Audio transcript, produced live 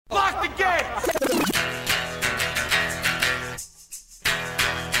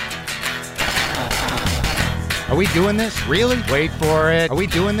we doing this? Really? Wait for it. Are we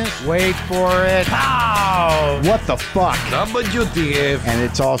doing this? Wait for it. Pow! What the fuck? WTF. And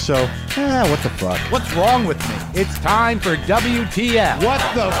it's also, what the fuck? What's wrong with me? It's time for WTF. What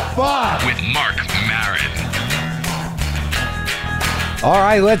the fuck? With Marc Maron. All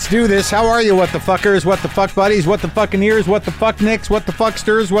right, let's do this. How are you, what the fuckers? What the fuck buddies? What the fucking ears? What the fuck nicks? What the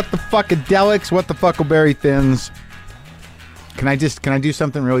fucksters? What the fuckadelics? What the fuckleberry thins? Can I do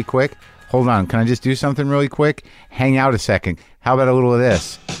something really quick? Hold on. Can I just do something really quick? Hang out a second. How about a little of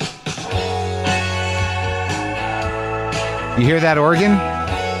this? You hear that organ?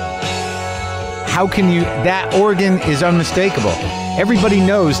 How can you... That organ is unmistakable. Everybody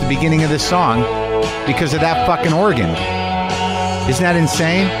knows the beginning of this song because of that fucking organ. Isn't that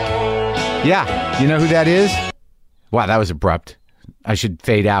insane? Yeah. You know who that is? Wow, that was abrupt. I should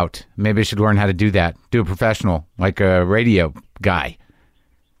fade out. Maybe I should learn how to do that. Do a professional, like a radio guy.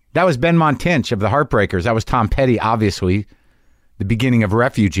 That was Benmont Tench of the Heartbreakers. That was Tom Petty, obviously, the beginning of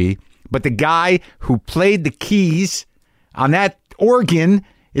Refugee. But the guy who played the keys on that organ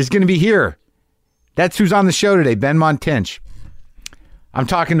is going to be here. That's who's on the show today, Benmont Tench. I'm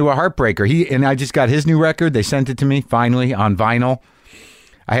talking to a Heartbreaker. And I just got his new record. They sent it to me, finally, on vinyl.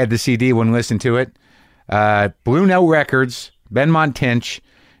 I had the CD, wouldn't listen to it. Blue Note Records, Benmont Tench.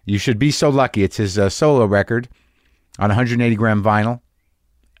 You should be so lucky. It's his solo record on 180-gram vinyl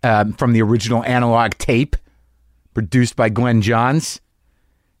from the original analog tape, produced by Glenn Johns.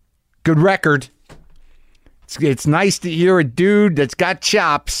 Good record. It's nice to hear a dude that's got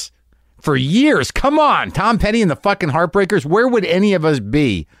chops for years. Come on, Tom Petty and the fucking Heartbreakers. Where would any of us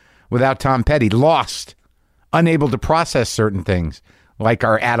be without Tom Petty? Lost, unable to process certain things like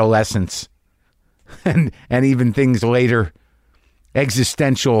our adolescence and even things later.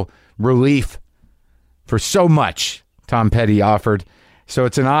 Existential relief for so much Tom Petty offered. So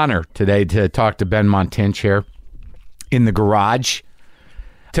it's an honor today to talk to Benmont Tench here in the garage.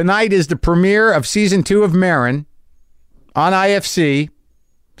 Tonight is the premiere of Season 2 of Maron on IFC.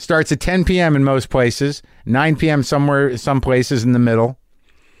 Starts at 10 p.m. in most places, 9 p.m. somewhere, some places in the middle.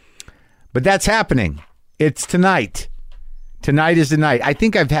 But that's happening. It's tonight. Tonight is the night. I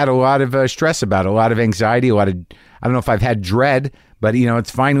think I've had a lot of stress about it, a lot of anxiety, I don't know if I've had dread, but,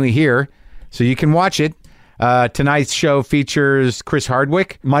 it's finally here. So you can watch it. Tonight's show features Chris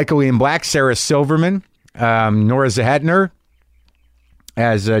Hardwick, Michael Ian Black, Sarah Silverman, Nora Zahetner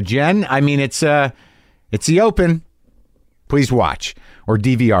as Jen. I mean, it's the open. Please watch or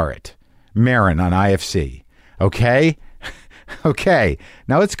DVR it. Maron on IFC. Okay? Okay.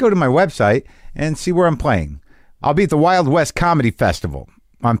 Now let's go to my website and see where I'm playing. I'll be at the Wild West Comedy Festival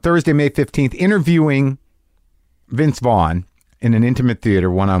on Thursday, May 15th, interviewing Vince Vaughn in an intimate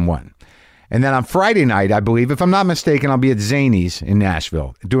theater one-on-one. And then on Friday night, I believe, if I'm not mistaken, I'll be at Zany's in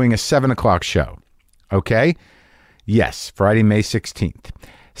Nashville doing a 7 o'clock show. Okay? Yes, Friday, May 16th.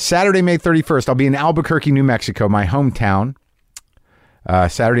 Saturday, May 31st, I'll be in Albuquerque, New Mexico, my hometown.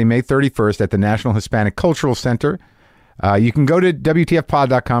 Saturday, May 31st at the National Hispanic Cultural Center. You can go to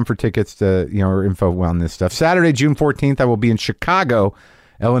WTFpod.com for tickets to, or info on this stuff. Saturday, June 14th, I will be in Chicago,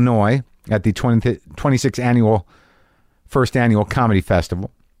 Illinois at the 26th first annual comedy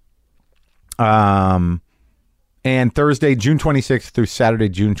festival. And Thursday, June 26th through Saturday,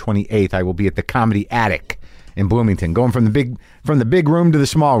 June 28th, I will be at the Comedy Attic in Bloomington, going from the big room to the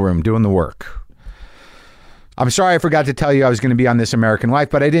small room, doing the work. I'm sorry I forgot to tell you I was going to be on This American Life,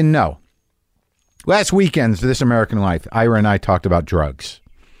 but I didn't know. Last weekend's This American Life, Ira and I talked about drugs.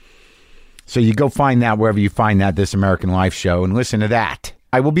 So you go find that wherever you find that This American Life show and listen to that.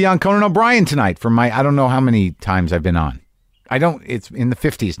 I will be on Conan O'Brien tonight for I don't know how many times I've been on. It's in the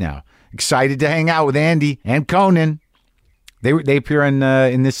 50s now. Excited to hang out with Andy and Conan. They appear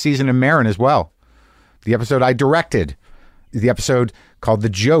in this season of Maron as well. The episode I directed, the episode called The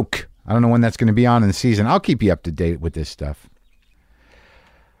Joke. I don't know when that's going to be on in the season. I'll keep you up to date with this stuff.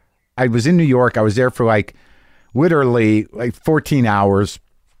 I was in New York. I was there for literally 14 hours.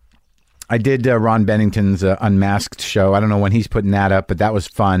 I did Ron Bennington's Unmasked show. I don't know when he's putting that up, but that was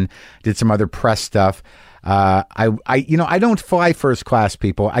fun. Did some other press stuff. I don't fly first class,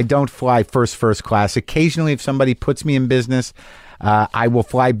 people. I don't fly first class. Occasionally, if somebody puts me in business, I will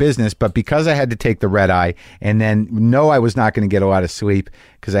fly business. But because I had to take the red eye and then know I was not going to get a lot of sleep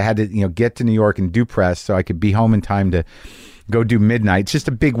because I had to, get to New York and do press so I could be home in time to go do midnight. It's just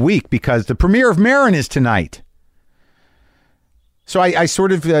a big week because the premiere of Maron is tonight. So I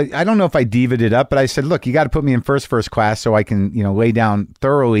sort of, I don't know if I diva'd it up, but I said, look, you got to put me in first class so I can, lay down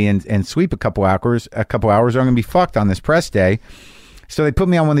thoroughly and sleep a couple hours, or I'm going to be fucked on this press day. So they put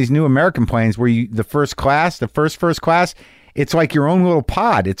me on one of these new American planes where the first class, it's like your own little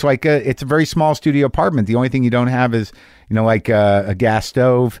pod. It's like it's a very small studio apartment. The only thing you don't have is, like a gas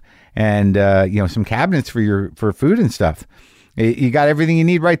stove and, some cabinets for food and stuff. You got everything you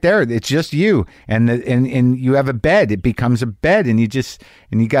need right there. It's just you, and you have a bed. It becomes a bed, and you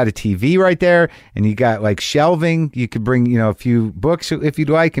got a TV right there, and you got like shelving. You could bring, a few books if you'd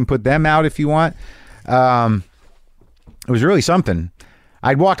like, and put them out if you want. It was really something.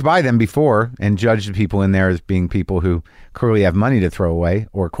 I'd walked by them before and judged the people in there as being people who clearly have money to throw away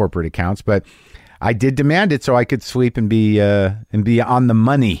or corporate accounts, but I did demand it so I could sleep and be on the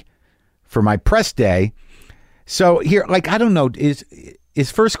money for my press day. So here, like, I don't know, is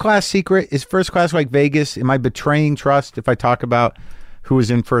first class secret? Is first class like Vegas? Am I betraying trust if I talk about who was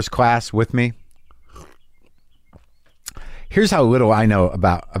in first class with me? Here's how little I know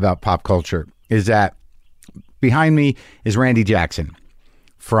about pop culture is that behind me is Randy Jackson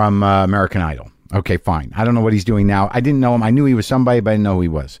from American Idol. Okay, fine. I don't know what he's doing now. I didn't know him. I knew he was somebody, but I didn't know who he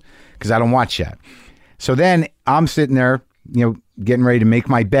was because I don't watch that. So then I'm sitting there, getting ready to make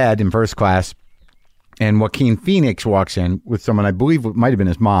my bed in first class, and Joaquin Phoenix walks in with someone I believe might have been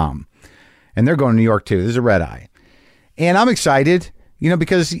his mom, and they're going to New York too. This is a red eye, and I'm excited,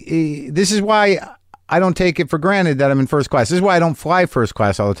 because this is why I don't take it for granted that I'm in first class. This is why I don't fly first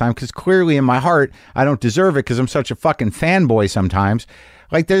class all the time, because clearly in my heart I don't deserve it because I'm such a fucking fanboy sometimes.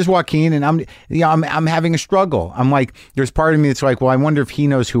 Like there's Joaquin, and I'm having a struggle. I'm like, there's part of me that's like, well, I wonder if he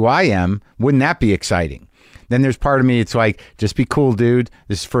knows who I am. Wouldn't that be exciting? Then there's part of me it's like, just be cool, dude.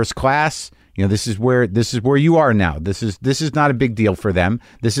 This is first class. This is where you are now. This is not a big deal for them.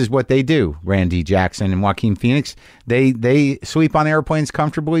 This is what they do. Randy Jackson and Joaquin Phoenix, they sleep on airplanes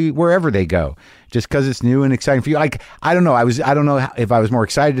comfortably wherever they go, just because it's new and exciting for you. Like I don't know. I don't know if I was more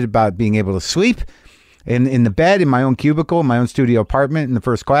excited about being able to sleep in the bed in my own cubicle, in my own studio apartment in the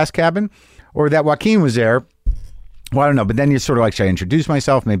first class cabin, or that Joaquin was there. Well, I don't know. But then you're sort of like, should I introduce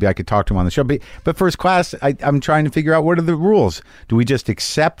myself? Maybe I could talk to him on the show. But first class, I'm trying to figure out what are the rules. Do we just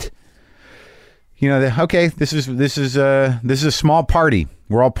accept? Okay, this is a small party.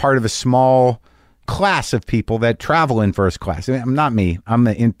 We're all part of a small class of people that travel in first class. I'm not me. I'm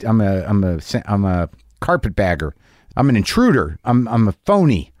a carpetbagger. I'm an intruder. I'm a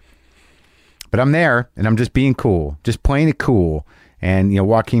phony. But I'm there, and I'm just being cool, just playing it cool. And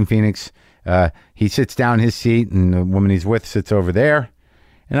Joaquin Phoenix, he sits down in his seat, and the woman he's with sits over there.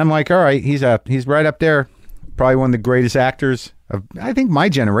 And I'm like, all right, he's right up there. Probably one of the greatest actors of, I think, my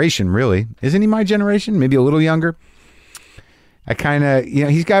generation, really. Isn't he my generation? Maybe a little younger. I kind of,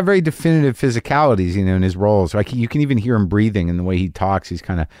 he's got very definitive physicalities, in his roles. Like you can even hear him breathing in the way he talks. He's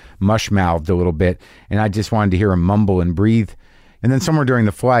kind of mush-mouthed a little bit. And I just wanted to hear him mumble and breathe. And then somewhere during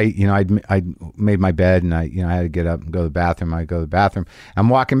the flight, I made my bed and I had to get up and go to the bathroom. I go to the bathroom. I'm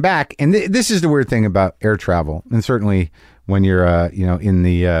walking back. And this is the weird thing about air travel. And certainly when you're,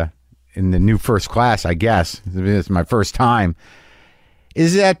 in the new first class, I guess, it's my first time,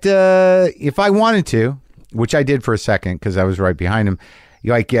 is that if I wanted to, which I did for a second because I was right behind him,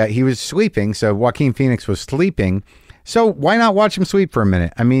 he was sleeping. So Joaquin Phoenix was sleeping. So why not watch him sleep for a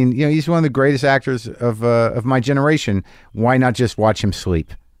minute? I mean, he's one of the greatest actors of my generation. Why not just watch him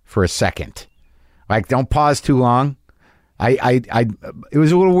sleep for a second? Like, don't pause too long. It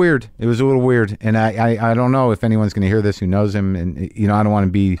was a little weird. It was a little weird. And I don't know if anyone's going to hear this who knows him. And, I don't want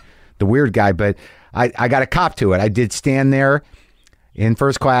to be the weird guy, but I got a cop to it. I did stand there in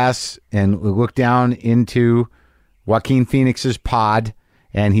first class and look down into Joaquin Phoenix's pod.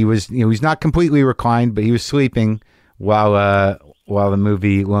 And he was, he's not completely reclined, but he was sleeping while the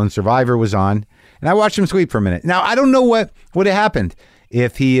movie Lone Survivor was on. And I watched him sleep for a minute. Now, I don't know what would have happened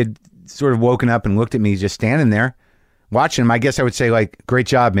if he had sort of woken up and looked at me just standing there watching him. I guess I would say, like, great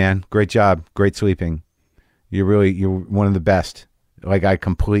job, man. Great job. Great sleeping. You're one of the best. Like, I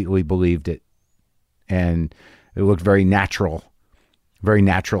completely believed it. And it looked very natural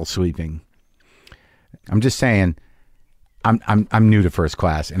sleeping. I'm just saying, I'm new to first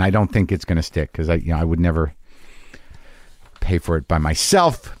class, and I don't think it's going to stick because I would never pay for it by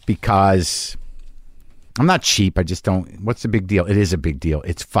myself because I'm not cheap. I just don't. What's the big deal? It is a big deal.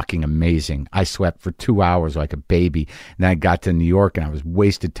 It's fucking amazing. I slept for 2 hours like a baby, and then I got to New York and I was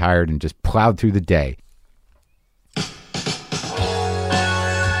wasted, tired, and just plowed through the day.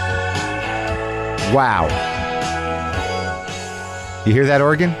 Wow. You hear that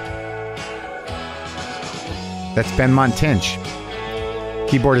organ? That's Benmont Tench,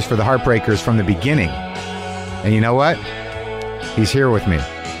 keyboardist for the Heartbreakers from the beginning. And you know what? He's here with me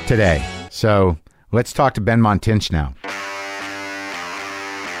today. So let's talk to Benmont Tench now.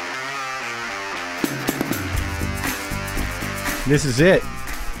 This is it.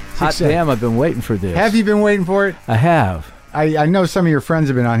 Hot damn, I've been waiting for this. Have you been waiting for it? I have. I know some of your friends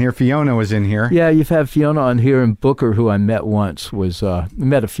have been on here. Fiona was in here. Yeah, you've had Fiona on here, and Booker, who I met once,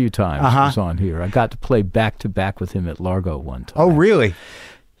 met a few times, was on here. I got to play back-to-back with him at Largo one time. Oh, really?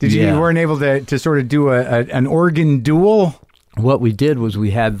 You weren't able to sort of do an organ duel? What we did was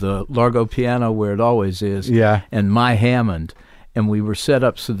we had the Largo piano where it always is, and my Hammond, and we were set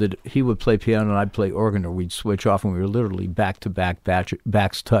up so that he would play piano and I'd play organ, or we'd switch off, and we were literally back-to-back,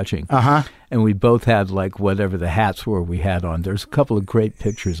 backs touching. And we both had, like, whatever the hats were we had on. There's a couple of great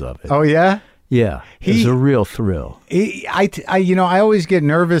pictures of it. Oh, yeah? Yeah, it was a real thrill. I always get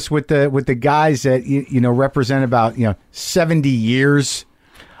nervous with the guys that, represent about, 70 years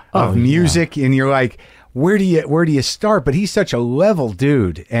of music, and you're like, where do you start? But he's such a level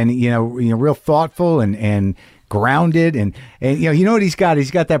dude, and real thoughtful and grounded, and you know what he's got?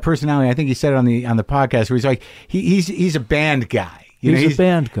 He's got that personality. I think he said it on the podcast where he's like he's a band guy. He's a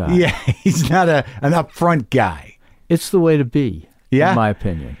band guy. Yeah, he's not an upfront guy. It's the way to be. In my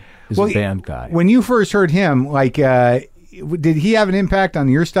opinion, is a band guy. When you first heard him, like, did he have an impact on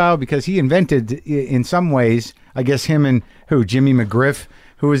your style? Because he invented, in some ways, I guess, him and Jimmy McGriff.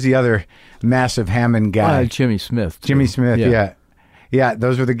 Who was the other massive Hammond guy? Jimmy Smith. Too. Jimmy Smith, yeah.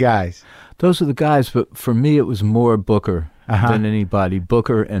 Those were the guys. Those are the guys, but for me it was more Booker than anybody.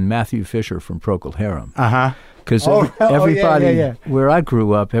 Booker and Matthew Fisher from Procol Harum. Because everybody, where I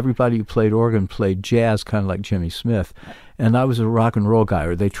grew up, everybody who played organ played jazz, kind of like Jimmy Smith. And I was a rock and roll guy,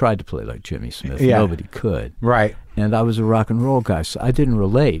 or they tried to play like Jimmy Smith. Nobody could. Right. And I was a rock and roll guy, so I didn't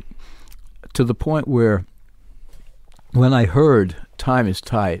relate, to the point where when I heard Time is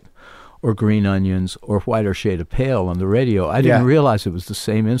Tight or Green Onions or Whiter Shade of Pale on the radio, I didn't realize it was the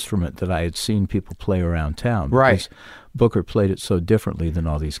same instrument that I had seen people play around town. Right. Booker played it so differently than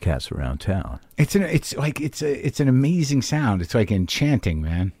all these cats around town. It's an amazing sound. It's like enchanting,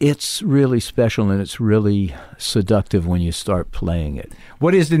 man. It's really special, and it's really seductive when you start playing it.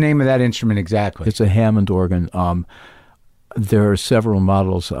 What is the name of that instrument exactly? It's a Hammond organ. There are several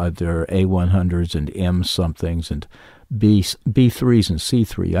models. There are A100s and M somethings and B3s and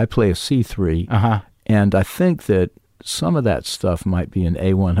C3. I play a C3, and I think that some of that stuff might be an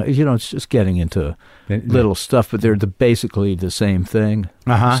A100. It's just getting into little stuff, but they're basically the same thing.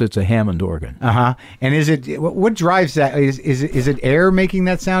 So it's a Hammond organ. And is it, what drives that? Is it air making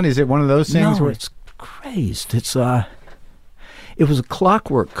that sound? Is it one of those things? No, it's crazed. It was a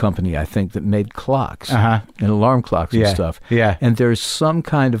clockwork company, I think, that made clocks and alarm clocks and stuff. Yeah. And there's some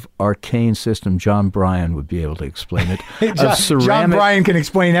kind of arcane system. John Bryan would be able to explain it. John Bryan can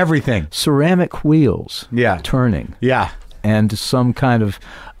explain everything. Ceramic wheels turning. Yeah. And some kind of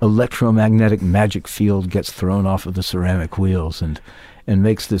electromagnetic magic field gets thrown off of the ceramic wheels and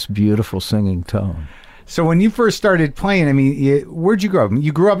makes this beautiful singing tone. So when you first started playing, I mean, where'd you grow up?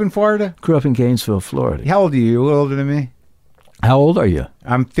 You grew up in Florida? Grew up in Gainesville, Florida. How old are you? You a little older than me? How old are you?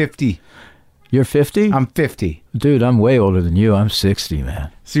 I'm 50. You're 50? I'm 50. Dude, I'm way older than you. I'm 60,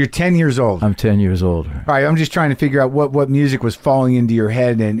 man. So you're 10 years old. I'm 10 years older. All right, I'm just trying to figure out what music was falling into your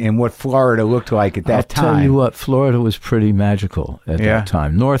head and what Florida looked like at that time. I'll tell you what, Florida was pretty magical at that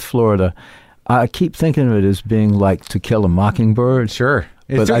time. North Florida, I keep thinking of it as being like To Kill a Mockingbird. Sure.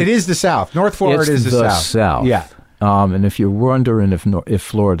 It is the South. North Florida is the South. Yeah. And if you're wondering if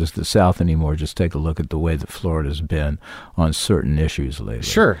Florida's the South anymore, just take a look at the way that Florida's been on certain issues lately.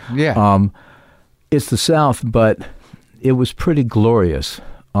 Sure, yeah. It's the South, but it was pretty glorious.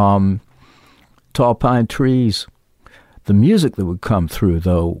 Tall pine trees. The music that would come through,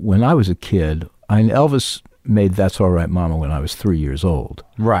 though, when I was a kid, Elvis made That's All Right Mama when I was 3 years old.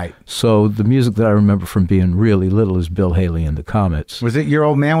 Right. So the music that I remember from being really little is Bill Haley and the Comets. Was it your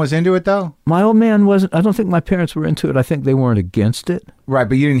old man was into it, though? My old man wasn't. I don't think my parents were into it. I think they weren't against it. Right,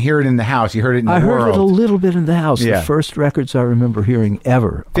 but you didn't hear it in the house. You heard it in the world. I heard it a little bit in the house. Yeah. The first records I remember hearing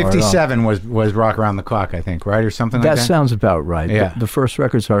ever. 57 was Rock Around the Clock, I think, right? Or something like that? That sounds about right. Yeah. The first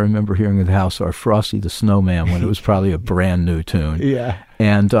records I remember hearing in the house are Frosty the Snowman, when it was probably a brand new tune. Yeah.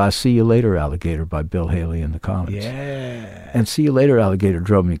 And See You Later, Alligator by Bill Haley and the Comets. Yeah. And See You Later, Alligator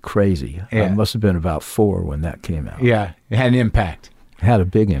drove me crazy. I must have been about 4 when that came out. Yeah. It had an impact. It had a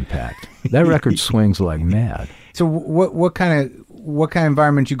big impact. That record swings like mad. So what kind of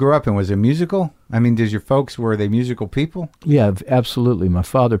environment you grew up in? Was it musical? I mean, were they musical people? Yeah, absolutely. My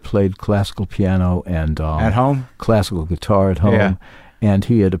father played classical piano and at home, classical guitar at home. Yeah. And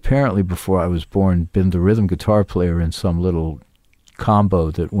he had apparently, before I was born, been the rhythm guitar player in some little combo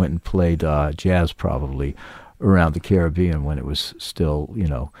that went and played jazz probably around the Caribbean when it was still,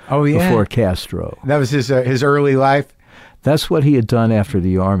 before Castro. That was his early life? That's what he had done after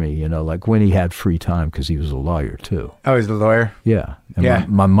the Army, like when he had free time, because he was a lawyer too. Oh, he's a lawyer? Yeah. And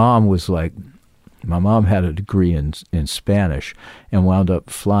my mom was like, My mom had a degree in Spanish and wound up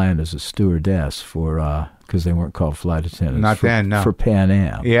flying as a stewardess for because they weren't called flight attendants. Not then, no. For Pan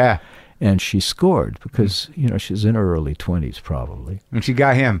Am. Yeah. And she scored because, she's in her early 20s probably. And she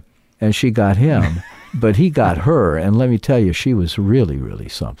got him. And she got him, but he got her. And let me tell you, she was really, really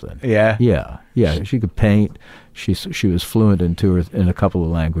something. Yeah? Yeah. She could paint. She was fluent in a couple of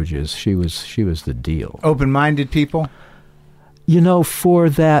languages. She was the deal. Open-minded people? For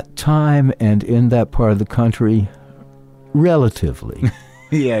that time and in that part of the country, relatively.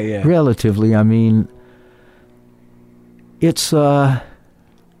 Yeah. Relatively. I mean, it's, they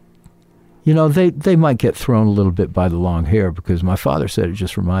might get thrown a little bit by the long hair because my father said it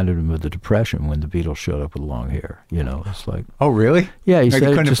just reminded him of the Depression when the Beatles showed up with long hair. It's like... Oh, really? Yeah, he like said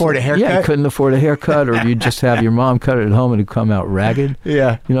you couldn't afford a haircut? Yeah, couldn't afford a haircut, or you'd just have your mom cut it at home and it'd come out ragged.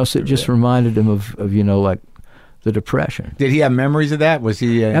 Yeah. So it just reminded him of like the Depression. Did he have memories of that? Was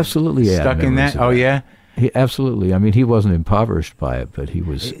he absolutely stuck in that? Oh, yeah? Absolutely. I mean, he wasn't impoverished by it, but he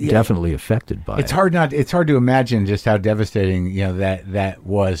was definitely affected by it. It's hard to imagine just how devastating that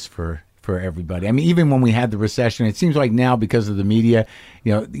was for everybody. I mean, even when we had the recession, it seems like now because of the media,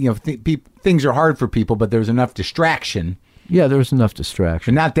 things are hard for people, but there's enough distraction. Yeah, there was enough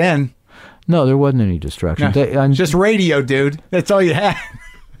distraction. But not then. No, there wasn't any distraction. No, just radio, dude. That's all you had.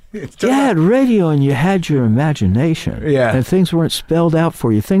 You had radio and you had your imagination. Yeah. And things weren't spelled out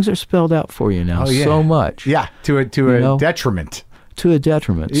for you. Things are spelled out for you now so much. Yeah, to a detriment. To a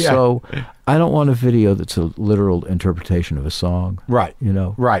detriment. Yeah. So I don't want a video that's a literal interpretation of a song. Right.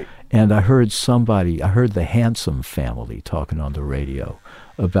 Right. And I heard the Handsome Family talking on the radio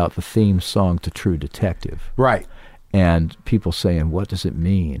about the theme song to True Detective. Right. And people saying, what does it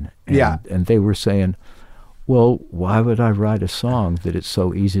mean? And they were saying, well, why would I write a song that it's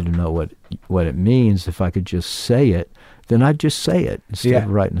so easy to know what it means? If I could just say it, then I'd just say it instead of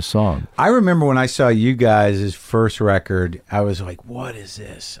writing a song. I remember when I saw you guys' first record, I was like, what is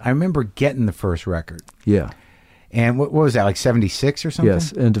this? I remember getting the first record. Yeah. And what was that, like 76 or something?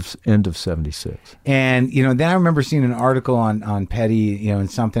 Yes, end of 76. And, then I remember seeing an article on Petty,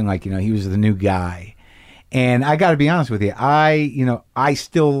 and something like, he was the new guy. And I got to be honest with you, I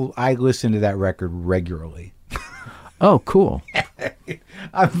listen to that record regularly. Oh, cool.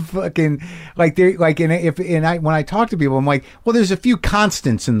 I'm fucking when I talk to people, I'm like, well, there's a few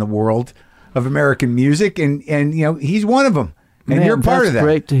constants in the world of American music, and he's one of them, and Man, you're part of that. That's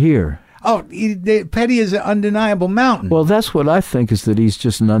great to hear. Oh, Petty is an undeniable mountain. Well, that's what I think, is that he's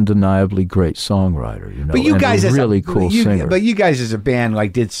just an undeniably great songwriter, But you guys, and a really cool singer. But you guys as a band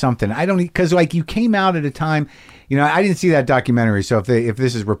did something. I don't, because you came out at a time. I didn't see that documentary, so if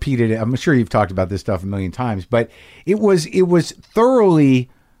this is repeated, I'm sure you've talked about this stuff a million times. But it was thoroughly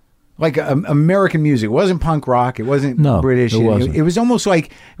like American music. It wasn't punk rock. It wasn't British. It wasn't. It was almost like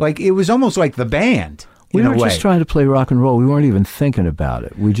the band. We were just trying to play rock and roll. We weren't even thinking about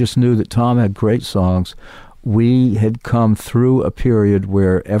it. We just knew that Tom had great songs. We had come through a period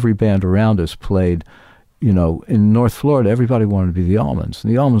where every band around us played, in North Florida, everybody wanted to be the Allmans.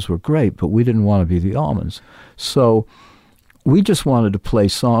 And the Allmans were great, but we didn't want to be the Allmans. So we just wanted to play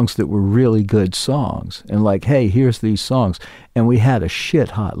songs that were really good songs. And like, hey, here's these songs. And we had a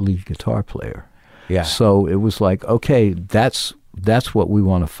shit-hot lead guitar player. Yeah. So it was like, okay, that's what we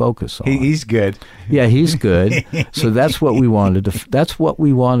want to focus on. He's good. Yeah, he's good. So that's what we wanted to. That's what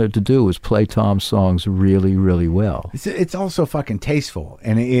we wanted to do, was play Tom's songs really, really well. It's also fucking tasteful,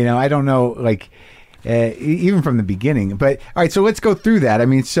 and I don't know, even from the beginning. But all right, so let's go through that. I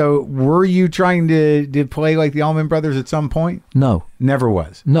mean, so were you trying to play like the Allman Brothers at some point? No, never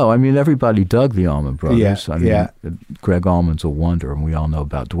was. No, I mean, everybody dug the Allman Brothers. Yeah, I mean, Greg Allman's a wonder, and we all know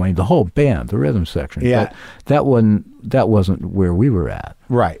about Dwayne. The whole band, the rhythm section. Yeah, but that wasn't where we were at.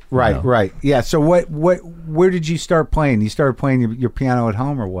 Right. Yeah. So where did you start playing? You started playing your piano at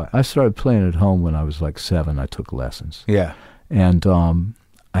home, or what? I started playing at home when I was like 7. I took lessons. Yeah, and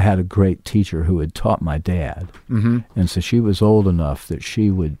I had a great teacher who had taught my dad. Mm-hmm. And so she was old enough that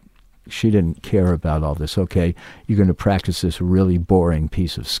she didn't care about all this. Okay, you're going to practice this really boring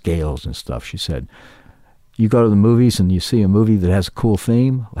piece of scales and stuff. She said, you go to the movies and you see a movie that has a cool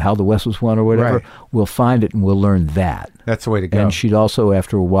theme, How the West Was Won or whatever, right. We'll find it and we'll learn that. That's the way to go. And she'd also,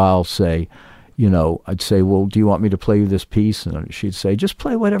 after a while, say, I'd say, well, do you want me to play you this piece? And she'd say, just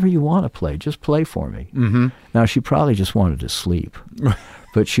play whatever you want to play. Just play for me. Mm-hmm. Now, she probably just wanted to sleep.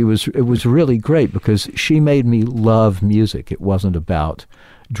 But it was really great because she made me love music. It wasn't about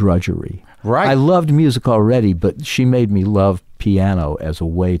drudgery. Right. I loved music already, but she made me love piano as a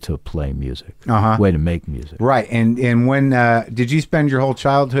way to play music, way to make music. Right. And when did you spend your whole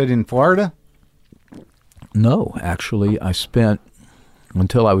childhood in Florida? No, actually, I spent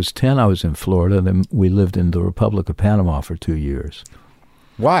Until I was 10, I was in Florida. Then we lived in the Republic of Panama for 2 years.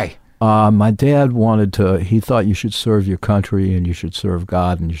 Why? My dad wanted to, he thought you should serve your country and you should serve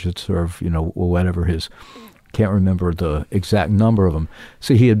God and you should serve, whatever his, can't remember the exact number of them.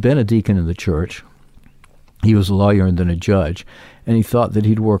 So he had been a deacon in the church. He was a lawyer and then a judge. And he thought that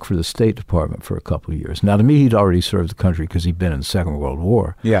he'd work for the State Department for a couple of years. Now, to me, he'd already served the country because he'd been in the Second World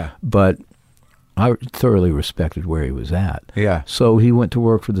War. Yeah. But I thoroughly respected where he was at. Yeah. So he went to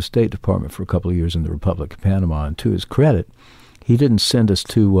work for the State Department for a couple of years in the Republic of Panama. And to his credit, he didn't send us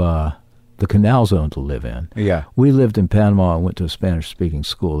to the Canal Zone to live in. Yeah. We lived in Panama and went to a Spanish-speaking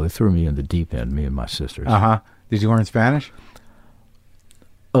school. They threw me in the deep end, me and my sisters. Uh-huh. Did you learn Spanish?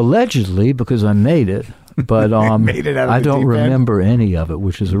 Allegedly, because I made it. But made it out of I the don't deep end? remember any of it,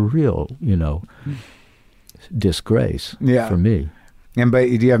 which is a real, disgrace for me. But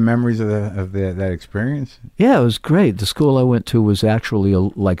do you have memories of that experience? Yeah, it was great. The school I went to was actually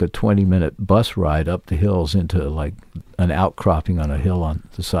like a 20-minute bus ride up the hills into like an outcropping on a hill on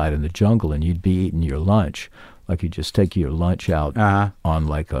the side in the jungle, and you'd be eating your lunch. Like you just take your lunch out on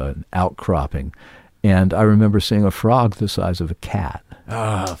like an outcropping. And I remember seeing a frog the size of a cat.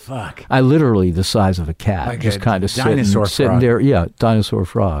 Oh, fuck. I literally the size of a cat, like just kind of sitting there. Yeah, dinosaur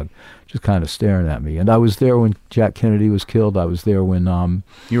frog, just kind of staring at me. And I was there when Jack Kennedy was killed. I was there when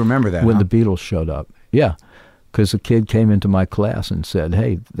you remember that when the Beatles showed up. Yeah, because a kid came into my class and said,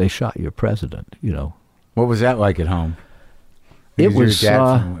 "Hey, they shot your president." What was that like at home? It was.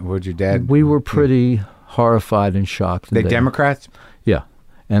 What'd your dad? We were pretty horrified and shocked. They Democrats? Yeah,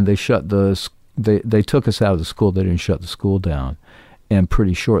 and they shut the. They took us out of the school. They didn't shut the school down. And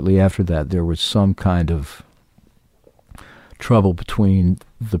pretty shortly after that, there was some kind of trouble between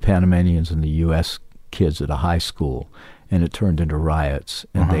the Panamanians and the U.S. kids at a high school, and it turned into riots.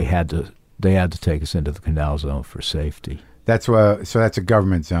 And they had to take us into the Canal Zone for safety. So that's a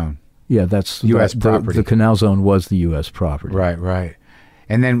government zone. Yeah, that's U.S. property. The Canal Zone was the U.S. property. Right.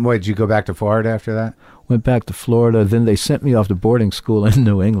 And then did you go back to Florida after that? Went back to Florida. Then they sent me off to boarding school in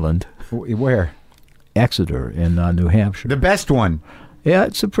New England. Where? Exeter in New Hampshire. The best one. Yeah,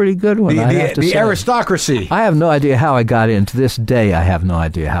 it's a pretty good one. The aristocracy. I have no idea how I got in. To this day, I have no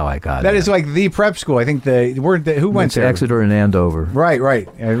idea how I got in. That is like the prep school. I think who went to there? Exeter and Andover. Right.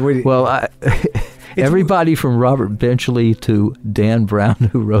 Well, everybody from Robert Benchley to Dan Brown,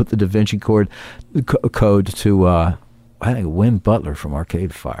 who wrote the Da Vinci Code, to I think Win Butler from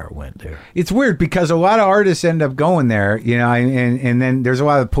Arcade Fire went there. It's weird because a lot of artists end up going there, and then there's a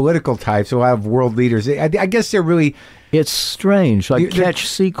lot of political types, a lot of world leaders. I guess they're really... It's strange. Like Catch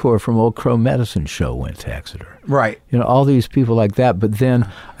Secor from Old Crow Medicine Show went to Exeter. Right. All these people like that. But then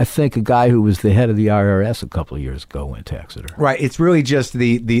I think a guy who was the head of the IRS a couple of years ago went to Exeter. Right. It's really just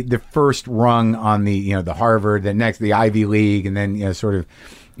the first rung on the Harvard, the Ivy League, and then sort of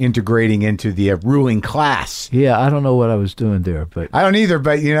integrating into the ruling class. Yeah, I don't know what I was doing there, but I don't either.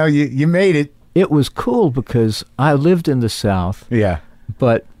 But you made it. It was cool because I lived in the South. Yeah,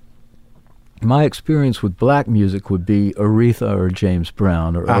 but my experience with black music would be Aretha or James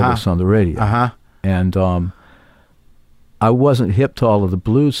Brown or Elvis on the radio. And I wasn't hip to all of the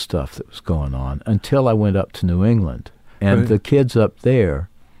blues stuff that was going on until I went up to New England. And the kids up there,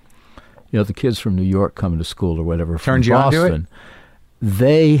 the kids from New York coming to school or whatever from Boston,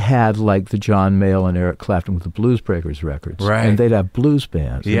 they had like the John Mayall and Eric Clapton with the Blues Breakers records. Right. And they'd have blues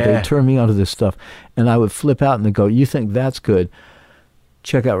bands. Yeah. And they'd turn me onto this stuff. And I would flip out and they'd go, "You think that's good?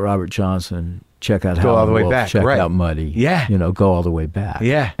 Check out Robert Johnson. Check out Howlin' Wolf. Check out Muddy. Yeah. Go all the way back."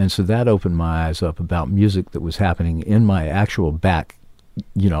 Yeah. And so that opened my eyes up about music that was happening in my actual back,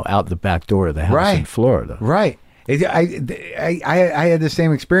 out the back door of the house in Florida. Right. I had the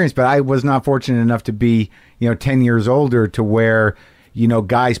same experience, but I was not fortunate enough to be, 10 years older to where,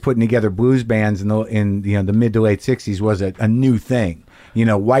 guys putting together blues bands in the mid to late 60s was a new thing.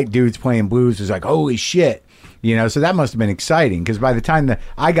 White dudes playing blues was like, holy shit. So that must have been exciting because by the time that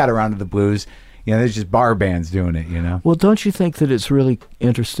I got around to the blues, there's just bar bands doing it, Well, don't you think that it's really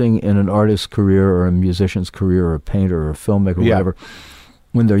interesting in an artist's career or a musician's career or a painter or a filmmaker or whatever,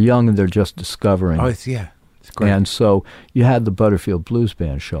 when they're young and they're just discovering? Oh, it's great. And so you had the Butterfield Blues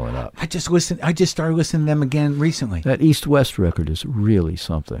Band showing up. I just started listening to them again recently. That East West record is really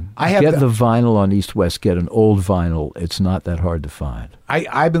something. Get the vinyl on East West. Get an old vinyl. It's not that hard to find.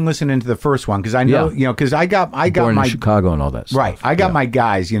 I've been listening to the first one because I know because I got Born my in Chicago and all that stuff. Right. I got my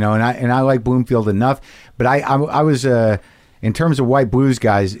guys, and I like Bloomfield enough, but I was in terms of white blues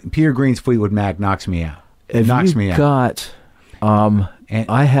guys, Peter Green's Fleetwood Mac knocks me out.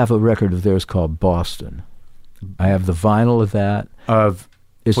 I have a record of theirs called Boston. I have the vinyl of that. Of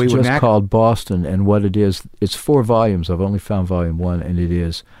It's Fleetwood just Mac? called Boston, and what it is, it's 4 volumes. I've only found volume 1, and it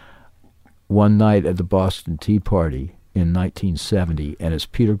is One Night at the Boston Tea Party in 1970, and it's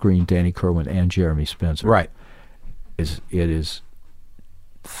Peter Green, Danny Kirwan, and Jeremy Spencer. Right. It is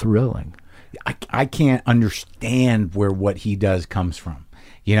thrilling. I can't understand where what he does comes from.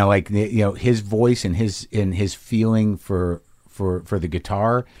 You know, like, you know, his voice and his feeling for the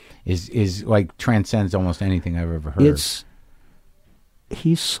guitar is like transcends almost anything I've ever heard.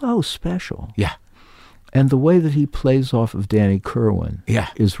 He's so special. Yeah. And the way that he plays off of Danny Kirwan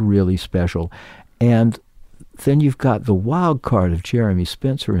is really special. And then you've got the wild card of Jeremy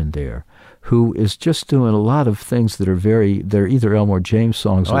Spencer in there, who is just doing a lot of things that are they're either Elmore James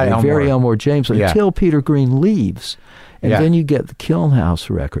songs or they're very Elmore James until Peter Green leaves. And then you get the Kilnhouse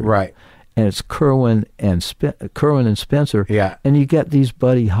record. Right. And it's Kirwan and Spencer. Yeah. And you get these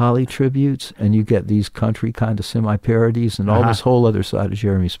Buddy Holly tributes, and you get these country kind of semi-parodies, and all this whole other side of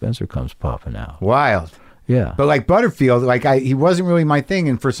Jeremy Spencer comes popping out. Wild. Yeah. But like Butterfield, like he wasn't really my thing,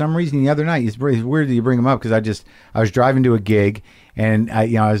 and for some reason the other night, it's weird that you bring him up, because I was driving to a gig, and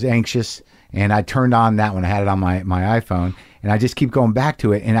I was anxious, and I turned on that one. I had it on my iPhone, and I just keep going back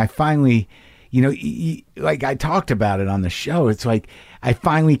to it, and I finally, you know, like I talked about it on the show. It's like I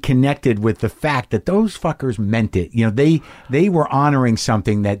finally connected with the fact that those fuckers meant it. You know, they were honoring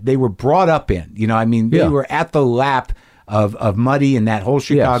something that they were brought up in. You know, I mean, they were at the lap of Muddy and that whole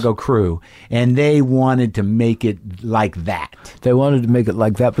Chicago crew, and they wanted to make it like that. They wanted to make it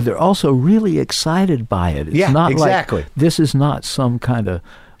like that, but they're also really excited by it. It's not exactly. Like, this is not some kind of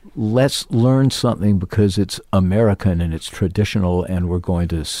let's learn something because it's American and it's traditional and we're going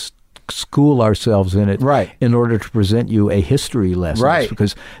to school ourselves in it in order to present you a history lesson. Right.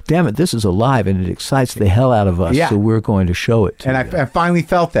 Because, damn it, this is alive and it excites the hell out of us, so we're going to show it to you. And I finally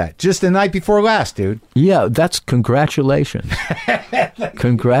felt that just the night before last, dude. Yeah, that's congratulations.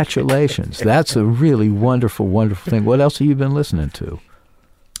 Congratulations. That's a really wonderful, wonderful thing. What else have you been listening to?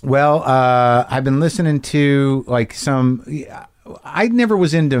 Well, I've been listening to like I never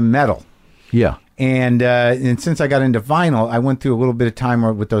was into metal. Yeah. And since I got into vinyl, I went through a little bit of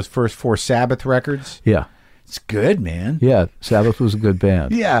time with those first 4 Sabbath records. Yeah. It's good, man. Yeah, Sabbath was a good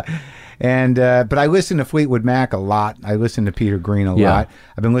band. Yeah. And but I listen to Fleetwood Mac a lot. I listen to Peter Green a lot.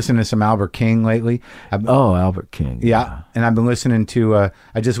 I've been listening to some Albert King lately. Albert King. Yeah. And I've been listening to,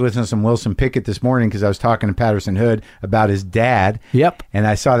 I just listened to some Wilson Pickett this morning because I was talking to Patterson Hood about his dad. Yep. And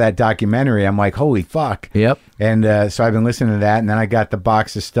I saw that documentary. I'm like, holy fuck. Yep. And so I've been listening to that. And then I got the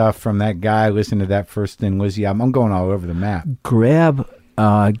box of stuff from that guy. Listened to that first Thin Lizzy album. I'm going all over the map. Grab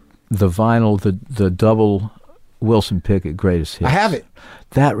the vinyl, the double Wilson Pickett Greatest Hits. I have it.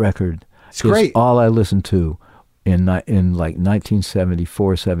 That record is great. All I listened to in like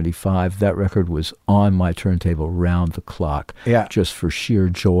 1974, 75. That record was on my turntable round the clock. Yeah. Just for sheer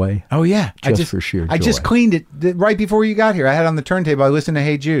joy. Oh, yeah. Just for sheer joy. I just cleaned it right before you got here. I had it on the turntable. I listened to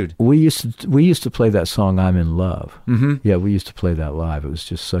Hey Jude. We used to play that song, I'm in Love. Mm-hmm. Yeah, we used to play that live. It was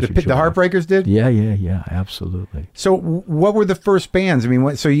just such a joy. The Heartbreakers did? Yeah, absolutely. So what were the first bands? I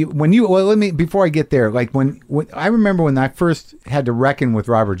mean, before I get there, like when I remember when I first had to reckon with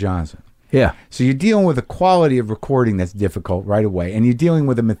Robert Johnson. Yeah. So you're dealing with a quality of recording that's difficult right away, and you're dealing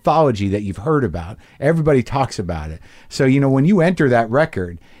with a mythology that you've heard about. Everybody talks about it. So, you know, when you enter that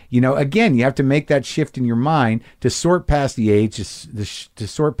record, you know, again, you have to make that shift in your mind to sort past the age, to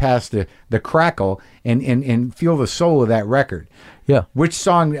sort past the crackle, and feel the soul of that record. Yeah. Which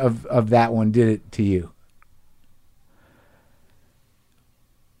song of that one did it to you?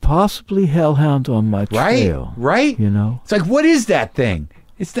 Possibly Hellhound on My Trail. Right? You know? It's like, what is that thing?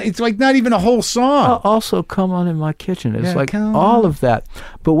 It's like not even a whole song. Also, Come On in My Kitchen. It's like all of that.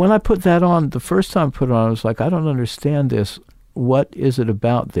 But when I put that on, the first time I put it on, I was like, I don't understand this. What is it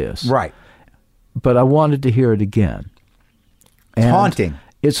about this? Right. But I wanted to hear it again. It's haunting.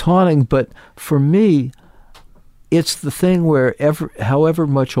 It's haunting, but for me, it's the thing where however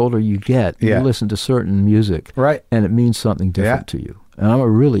much older you get, you listen to certain music, right, and it means something different to you. And I'm a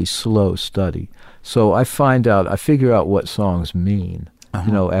really slow study. So I figure out what songs mean.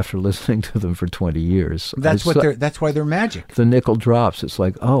 You know, after listening to them for 20 years. That's why they're magic. The nickel drops. It's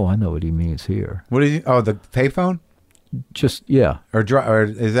like, oh, I know what he means here. What is he? Oh, the payphone? Just, yeah. Or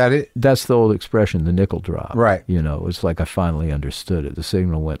is that it? That's the old expression, the nickel drop. Right. You know, it's like I finally understood it. The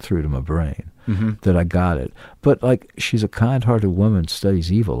signal went through to my brain that I got it. But like, she's a kind-hearted woman, studies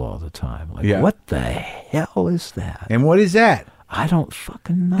evil all the time. Like, what the hell is that? And what is that? I don't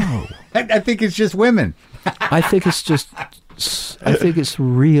fucking know. I think it's just women. I think it's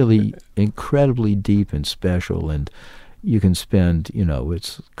really incredibly deep and special, and you can spend,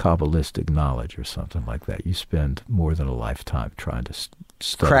 it's Kabbalistic knowledge or something like that. You spend more than a lifetime trying to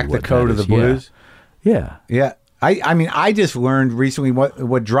study crack the what code that of the is. blues. Yeah. Yeah. I mean, I just learned recently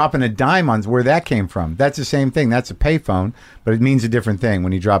what dropping a dime on, where that came from. That's the same thing. That's a payphone, but it means a different thing.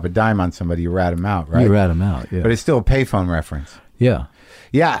 When you drop a dime on somebody, you rat them out, right? You rat them out, yeah. But it's still a payphone reference. Yeah.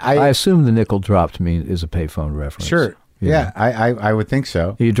 Yeah. I assume the nickel dropped is a payphone reference. Sure. Yeah, I would think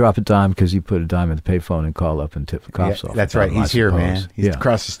so. You drop a dime because you put a dime in the payphone and call up and tip the cops off. That's right. He's here, man. He's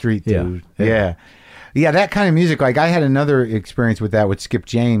across the street, dude. Yeah. Yeah, that kind of music. Like, I had another experience with that with Skip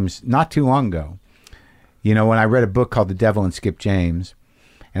James not too long ago. When I read a book called The Devil and Skip James,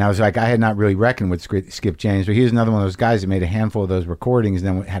 and I was like, I had not really reckoned with Skip James, but he was another one of those guys that made a handful of those recordings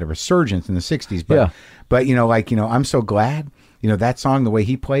and then had a resurgence in the 60s. But I'm so glad, that song, the way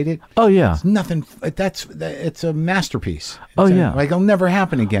he played it. Oh, yeah. It's nothing. It's a masterpiece. Yeah. Like, it'll never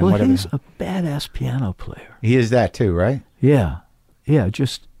happen again. Well, whatever. he's a badass piano player. He is that too, right? Yeah. Yeah,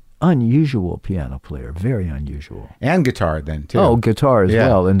 just unusual piano player, very unusual. And guitar then too. Oh, guitar as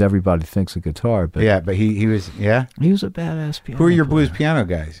well, and everybody thinks a guitar, but but he was he was a badass piano. Who are your player. blues piano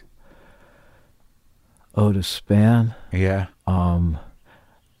guys? Otis Spann. Yeah.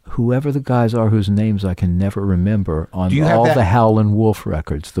 Whoever the guys are whose names I can never remember on all the Howlin' Wolf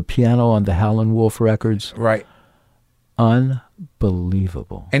records. The piano on the Howlin' Wolf records. Right.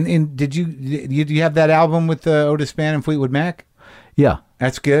 Unbelievable. And do you have that album with Otis Spann and Fleetwood Mac? Yeah.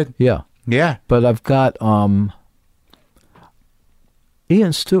 That's good. Yeah. Yeah. But I've got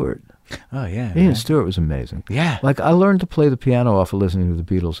Ian Stewart. Oh, yeah. Ian Stewart was amazing. Yeah. Like, I learned to play the piano off of listening to the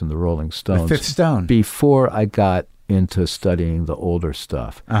Beatles and the Rolling Stones. The Fifth Stone. Before I got into studying the older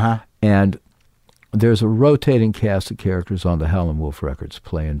stuff. Uh-huh. And there's a rotating cast of characters on the Howlin' Wolf records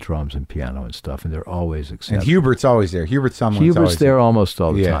playing drums and piano and stuff, and they're always accepted. And Hubert's always there. Hubert's always there almost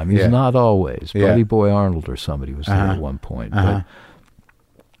all the time. He's not always. Yeah. Buddy Boy Arnold or somebody was there at one point.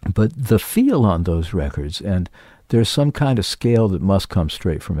 But the feel on those records, and there's some kind of scale that must come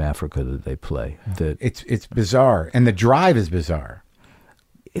straight from Africa that they play. That it's bizarre, and the drive is bizarre.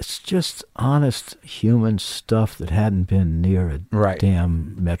 It's just honest human stuff that hadn't been near a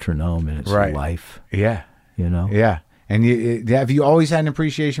damn metronome in its life. Yeah. Yeah. And have you always had an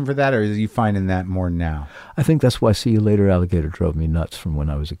appreciation for that, or are you finding that more now? I think that's why See You Later, Alligator drove me nuts from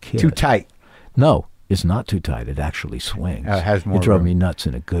when I was a kid. Too tight. No. It's not too tight. It actually swings. It has more. It drove me nuts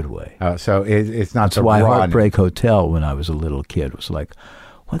in a good way. So it's not. That's why Heartbreak Hotel, when I was a little kid, was like,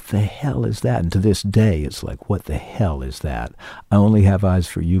 what the hell is that? And to this day, it's like, what the hell is that? I Only Have Eyes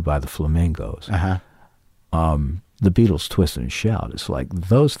for You by the Flamingos. The Beatles' Twist and Shout. It's like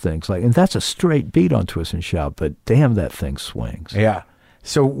those things. And that's a straight beat on Twist and Shout, but damn, that thing swings. Yeah.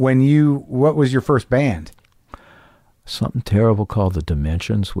 So what was your first band? Something terrible called The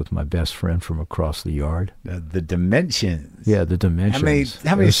Dimensions with my best friend from across the yard. The Dimensions. Yeah, The Dimensions.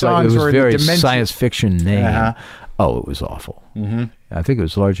 How many songs were in The Dimensions? It was a very science fiction name. Oh, it was awful. Mm-hmm. I think it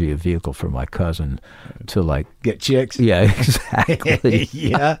was largely a vehicle for my cousin to get chicks. Yeah, exactly.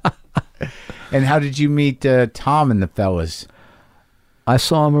 Yeah. And how did you meet Tom and the fellas? I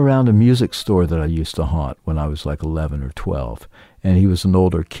saw him around a music store that I used to haunt when I was like 11 or 12, and he was an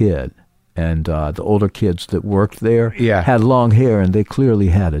older kid. And the older kids that worked there had long hair, and they clearly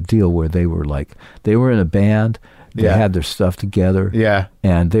had a deal where they were in a band, they had their stuff together,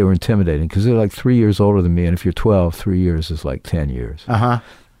 and they were intimidating because they're like 3 years older than me, and if you're 12, 3 years is like 10 years.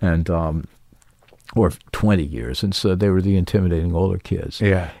 And or 20 years, and so they were the intimidating older kids.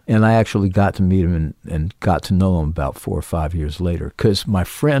 Yeah. And I actually got to meet him and got to know him about 4 or 5 years later, because my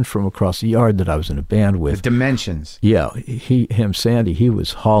friend from across the yard that I was in a band with... The Dimensions. Yeah, Sandy, he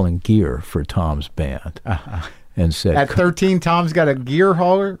was hauling gear for Tom's band. And said... At 13, Tom's got a gear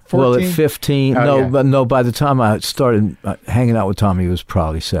hauler? 14? Well, at 15... by the time I started hanging out with Tom, he was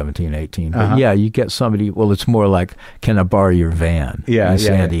probably 17, 18. But you get somebody... Well, it's more like, can I borrow your van? And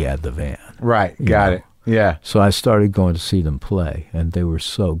Sandy had the van. Right, got it. Yeah. So I started going to see them play, and they were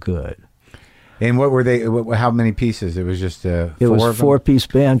so good. And what were they? How many pieces? It was just it was a 4-piece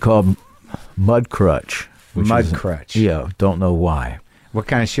band called Mud Crutch. Crutch. Yeah, don't know why. What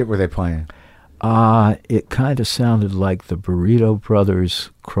kind of shit were they playing? It kind of sounded like the Burrito Brothers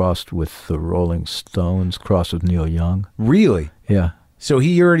crossed with the Rolling Stones, crossed with Neil Young. Really? Yeah. So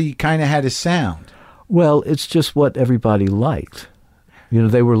he already kind of had his sound. Well, it's just what everybody liked.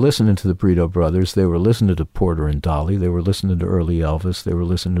 They were listening to the Burrito Brothers. They were listening to Porter and Dolly. They were listening to early Elvis. They were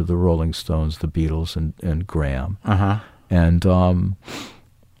listening to the Rolling Stones, the Beatles, and Graham, and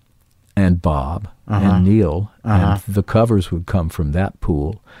Bob, and Neil. And the covers would come from that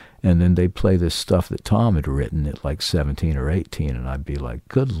pool. And then they'd play this stuff that Tom had written at like 17 or 18, and I'd be like,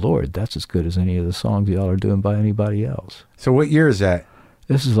 good Lord, that's as good as any of the songs y'all are doing by anybody else. So what year is that?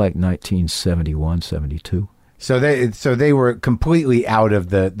 This is like 1971, 72. So they were completely out of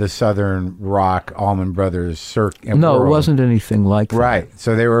the Southern rock Allman Brothers circuit. No, world. It wasn't anything like that. Right.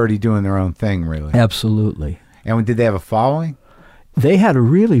 So they were already doing their own thing, really. Absolutely. And did they have a following? They had a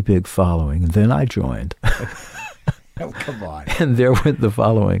really big following, and then I joined. Oh, come on. And there went the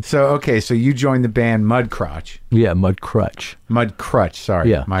following. So you joined the band Mudcrutch. Yeah, Mudcrutch. Mudcrutch,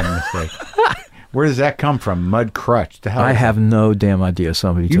 sorry. Yeah. My mistake. Where does that come from? Mudcrutch. The hell I have no damn idea.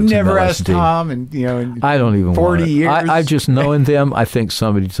 Somebody took some LSD. You never asked Tom, and I don't even 40 want years. I just knowing them, I think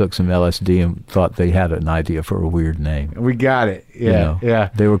somebody took some LSD and thought they had an idea for a weird name. We got it. Yeah,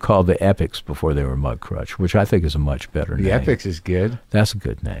 yeah. They were called the Epics before they were Mudcrutch, which I think is a much better name. The Epics is good. That's a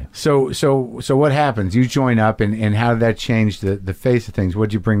good name. So what happens? You join up, and how did that change the face of things? What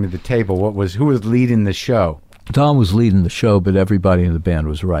did you bring to the table? Who was leading the show? Tom was leading the show, but everybody in the band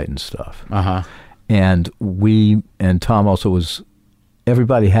was writing stuff. Uh-huh. And Tom also was,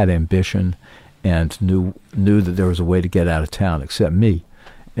 everybody had ambition and knew that there was a way to get out of town except me.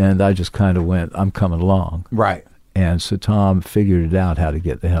 And I just kind of went, I'm coming along. Right. And so Tom figured it out how to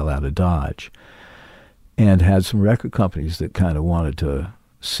get the hell out of Dodge, and had some record companies that kind of wanted to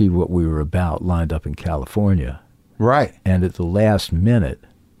see what we were about lined up in California. Right. And at the last minute,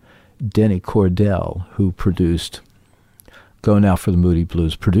 Denny Cordell, who produced Go Now for the Moody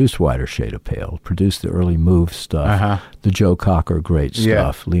Blues, produced Whiter Shade of Pale, produced the early Move stuff, the Joe Cocker great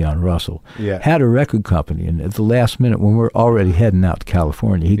stuff, Leon Russell, had a record company. And at the last minute, when we're already heading out to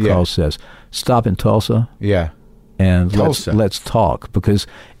California, he calls, says, stop in Tulsa. Yeah. And let's talk, because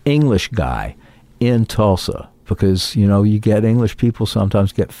English guy in Tulsa, because, you get English people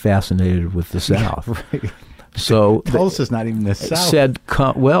sometimes get fascinated with the South. Right. So Tulsa's not even the South. Said,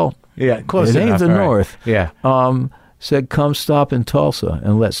 close it ain't enough, the North. Yeah. Said, come stop in Tulsa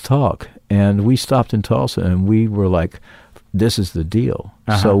and let's talk. And we stopped in Tulsa, and we were like, this is the deal.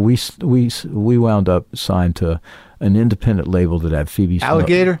 So we wound up signed to an independent label that had Phoebe Snow.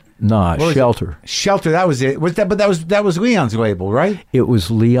 Alligator? Nah, Shelter. Shelter, that was it. That was Leon's label, right? It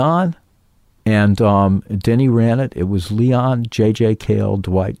was Leon, and Denny ran it. It was Leon, J.J. Cale,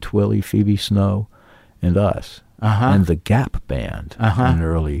 Dwight Twilley, Phoebe Snow, and us. And the Gap Band in an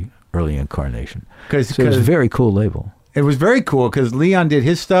early incarnation. So it was a very cool label. It was very cool because Leon did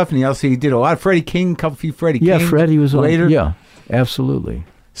his stuff, and he did a lot of Freddie King, a few Freddie King. Yeah, Freddie was later. Yeah, absolutely.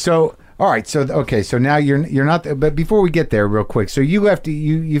 So, all right. So, okay. So now you're not. But before we get there, real quick. So you left.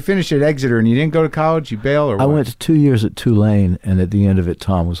 You finished at Exeter, and you didn't go to college. You bail, or what? I went to 2 years at Tulane, and at the end of it,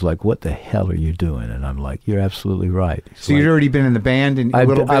 Tom was like, "What the hell are you doing?" And I'm like, "You're absolutely right." So you'd already been in the band, and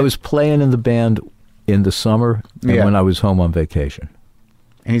I was playing in the band in the summer, and when I was home on vacation.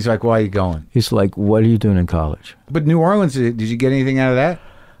 And he's like, "Why are you going?" He's like, "What are you doing in college?" But New Orleans, did you get anything out of that?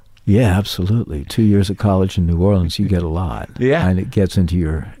 Yeah, absolutely. 2 years of college in New Orleans, you get a lot. Yeah, and it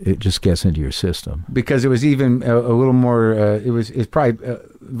just gets into your system. Because it was even a little more. It's probably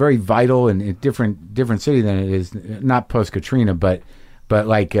very vital and a different city than it is not post Katrina, but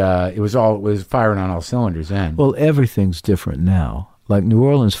like it was firing on all cylinders then. Well, everything's different now. Like New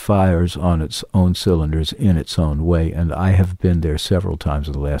Orleans fires on its own cylinders in its own way, and I have been there several times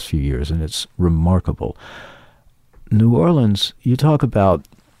in the last few years, and it's remarkable. New Orleans, you talk about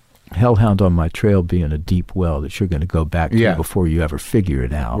Hellhound on My Trail being a deep well that you're going to go back to before you ever figure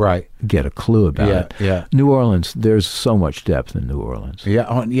it out, right? Get a clue about it. Yeah. New Orleans, there's so much depth in New Orleans.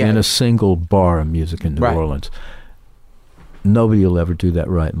 Yeah, in a single bar of music in New Orleans. Nobody will ever do that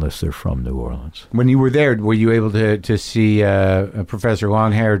right unless they're from New Orleans. When you were there, were you able to see Professor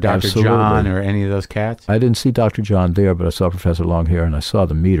Longhair, Dr. John, or any of those cats? I didn't see Dr. John there, but I saw Professor Longhair, and I saw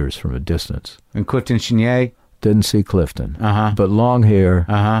the Meters from a distance. And Clifton Chenier? Didn't see Clifton. But Longhair,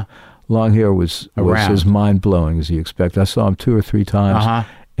 Longhair was as mind-blowing as you expect. I saw him 2 or 3 times,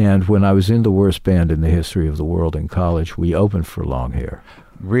 and when I was in the worst band in the history of the world in college, we opened for Longhair.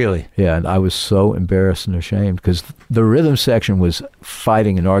 Really? Yeah, and I was so embarrassed and ashamed because the rhythm section was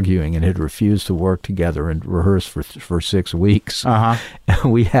fighting and arguing and had refused to work together and rehearse for 6 weeks. And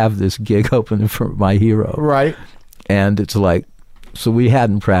we have this gig opening for My Hero. Right. And it's like, so we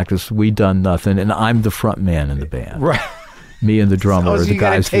hadn't practiced, we'd done nothing, and I'm the front man in the band. Right. Me and the drummer are the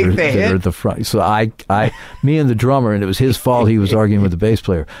guys that are at the front. So me and the drummer, and it was his fault he was arguing with the bass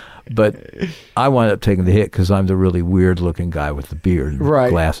player. But I wound up taking the hit because I'm the really weird-looking guy with the beard and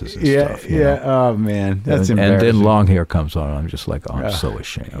glasses and stuff. Yeah. Oh man, that's embarrassing. And then long hair comes on. I'm just like, I'm so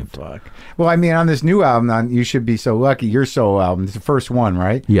ashamed. Oh, fuck. Well, I mean, on this new album, on You Should Be So Lucky, your solo album, it's the first one,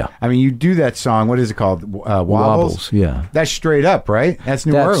 right? Yeah. I mean, you do that song. What is it called? Wobbles. Yeah. That's straight up, right? That's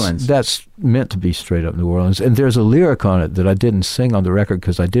New Orleans. That's meant to be straight up New Orleans. And there's a lyric on it that I didn't sing on the record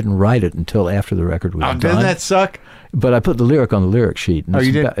because I didn't write it until after the record was done. Doesn't that suck? But I put the lyric on the lyric sheet. And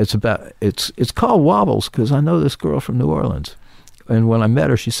you did? It's called Wobbles because I know this girl from New Orleans. And when I met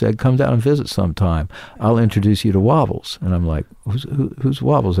her, she said, come down and visit sometime. I'll introduce you to Wobbles. And I'm like, who's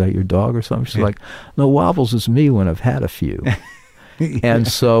Wobbles? Is that your dog or something? She's like, no, Wobbles is me when I've had a few. And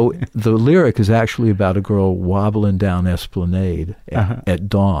so the lyric is actually about a girl wobbling down Esplanade at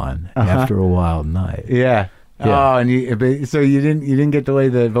dawn after a wild night. Yeah. Oh, and so you didn't get to lay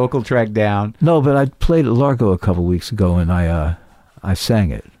the vocal track down? No, but I played at Largo a couple weeks ago, and I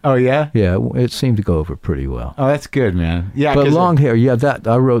sang it. Oh yeah? Yeah, it seemed to go over pretty well. Oh, that's good, man. Yeah, but long hair, that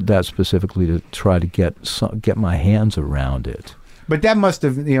I wrote that specifically to try to get my hands around it. But that must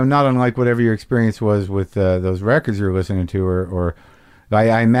have, not unlike whatever your experience was with those records you were listening to, or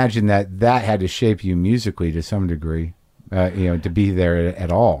I imagine that had to shape you musically to some degree, to be there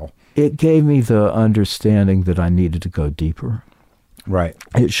at all. It gave me the understanding that I needed to go deeper. Right.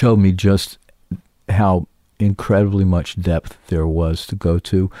 It showed me just how incredibly much depth there was to go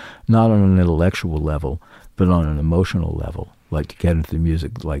to, not on an intellectual level, but on an emotional level, like to get into the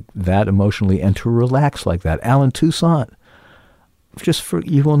music like that emotionally and to relax like that. Alan Toussaint,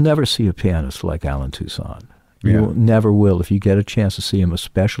 you will never see a pianist like Alan Toussaint. You never will. If you get a chance to see him,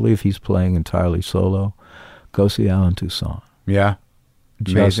 especially if he's playing entirely solo, go see Alan Toussaint. Yeah.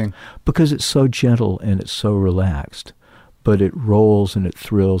 Amazing. Because it's so gentle and it's so relaxed, but it rolls and it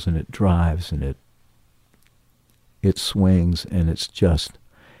thrills and it drives and it swings, and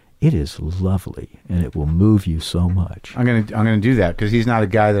it is lovely, and it will move you so much. I'm gonna do that because he's not a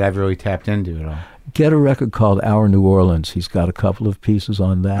guy that I've really tapped into at all. Get a record called Our New Orleans. He's got a couple of pieces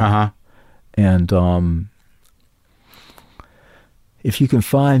on that. And if you can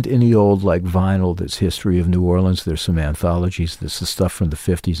find any old vinyl that's history of New Orleans, there's some anthologies. There's the stuff from the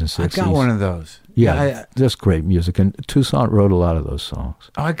 50s and 60s. I got one of those. Yeah, that's great music. And Toussaint wrote a lot of those songs.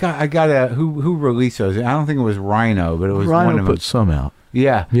 Oh, I got who released those? I don't think it was Rhino, but it was Rhino one of them. put some out.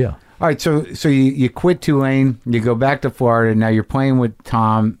 Yeah. Yeah. All right, so you quit Tulane, you go back to Florida. Now you're playing with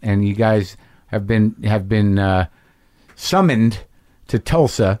Tom, and you guys have been summoned to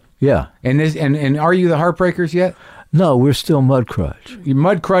Tulsa. Yeah. And are you the Heartbreakers yet? No, we're still Mudcrutch.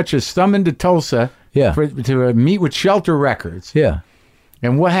 Mudcrutch is summoned to Tulsa to meet with Shelter Records. Yeah.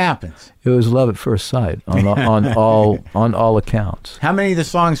 And what happens? It was love at first sight on all accounts. How many of the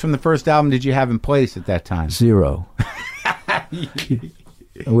songs from the first album did you have in place at that time? 0.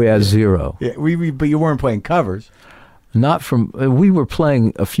 We had 0. Yeah, but you weren't playing covers. We were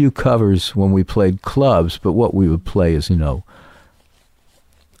playing a few covers when we played clubs, but what we would play is, relatively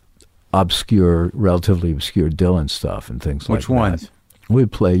obscure Dylan stuff and things like that. Which ones?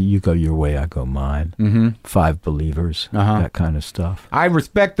 We'd play You Go Your Way, I Go Mine, Five Believers, that kind of stuff. I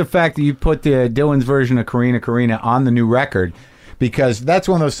respect the fact that you put Dylan's version of Carina on the new record, because that's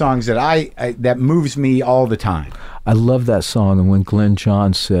one of those songs that that moves me all the time. I love that song, and when Glenn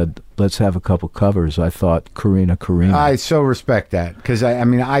Johns said, let's have a couple covers, I thought Carina. I so respect that, because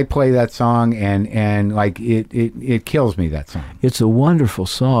I play that song, and it kills me, that song. It's a wonderful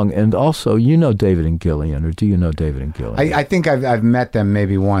song, and also, David and Gillian, or do you know David and Gillian? I think I've met them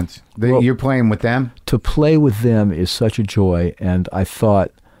maybe once. You're playing with them? To play with them is such a joy, and I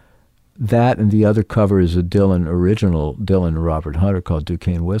thought that and the other cover is a original Dylan and Robert Hunter called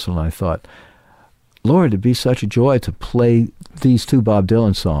Duquesne Whistle, and I thought, Lord, it'd be such a joy to play these two Bob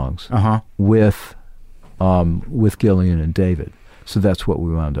Dylan songs with Gillian and David. So that's what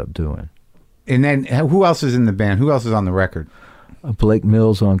we wound up doing. And then who else is in the band? Who else is on the record? Blake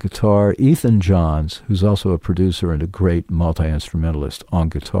Mills on guitar, Ethan Johns, who's also a producer and a great multi-instrumentalist, on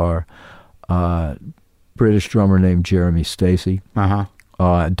guitar, British drummer named Jeremy Stacey.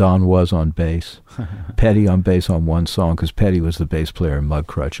 Don was on bass. Petty on bass on one song, because Petty was the bass player in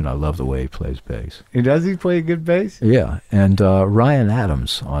Mudcrutch, and I love the way he plays bass. Does he play a good bass? Yeah, and Ryan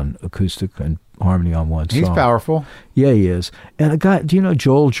Adams on acoustic and harmony on one song. He's powerful. Yeah, he is. And a guy, do you know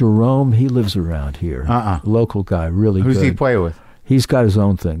Joel Jerome? He lives around here. Local guy, really good. Who's he play with? He's got his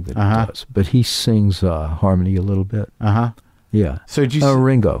own thing that he does, but he sings harmony a little bit. Yeah. So did you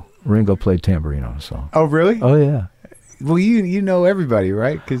Ringo. Ringo played tambourine on a song. Oh, really? Oh, yeah. Well, you know everybody,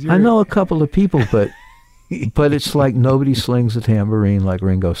 right? I know a couple of people, but it's like nobody slings a tambourine like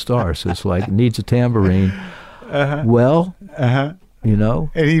Ringo Starr. So it's like, needs a tambourine. Well, you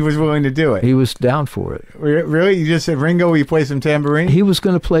know. And he was willing to do it. He was down for it. Really? You just said, Ringo, will you play some tambourine? He was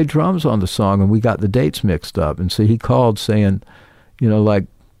going to play drums on the song, and we got the dates mixed up. And so he called saying, you know, like,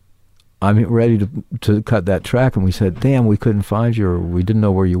 I'm ready to cut that track. And we said, damn, we couldn't find you, or we didn't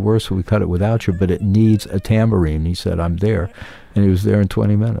know where you were, so we cut it without you, but it needs a tambourine. He said, I'm there. And he was there in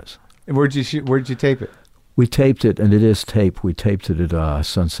 20 minutes. Where'd you tape it? We taped it, and it is tape. We taped it at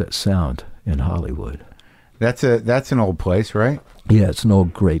Sunset Sound in Hollywood. That's an old place, right? Yeah, it's an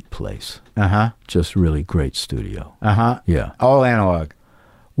old great place. Uh-huh. Just really great studio. Uh-huh. Yeah. All analog.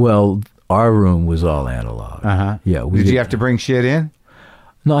 Well, our room was all analog. Uh-huh. Yeah. Did you have to bring shit in?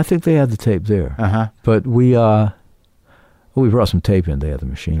 No, I think they had the tape there. Uh-huh. But we brought some tape in. They had the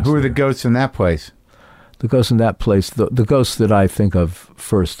machines. Who are there. the ghosts in that place? The ghosts in that place, the ghosts that I think of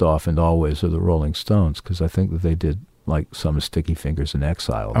first off and always are the Rolling Stones, because I think that they did like some of Sticky Fingers in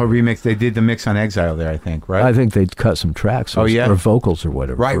Exile. Oh, remix. They did the mix on Exile there, I think, right? I think they'd cut some tracks or vocals or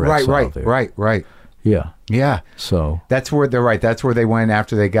whatever. Right. Yeah. Yeah. So that's where they're right. That's where they went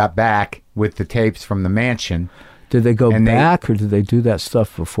after they got back with the tapes from the mansion. Did they go back or did they do that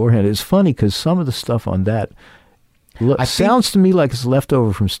stuff beforehand? It's funny because some of the stuff on that sounds to me like it's left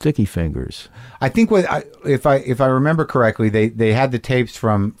over from Sticky Fingers. I think if I remember correctly, they had the tapes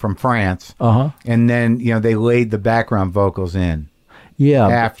from France, and then they laid the background vocals in. Yeah,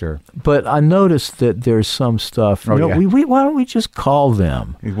 after. But I noticed that there's some stuff. Why don't we just call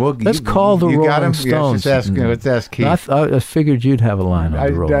them? Well, let's call the Rolling Stones. Yeah, let's ask Keith. I figured you'd have a line on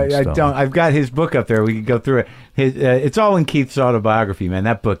the Rolling Stones. I don't. I've got his book up there. We could go through it. It's all in Keith's autobiography, man.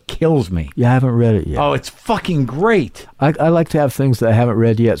 That book kills me. Yeah, I haven't read it yet. Oh, it's fucking great. I like to have things that I haven't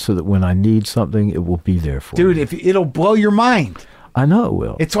read yet, so that when I need something, it will be there for me. Dude, it'll blow your mind. I know it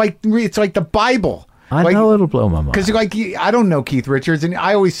will. It's like the Bible. I know it'll blow my mind. Because I don't know Keith Richards, and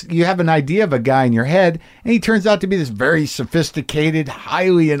you have an idea of a guy in your head, and he turns out to be this very sophisticated,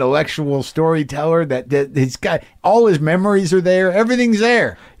 highly intellectual storyteller that he's got all his memories are there, everything's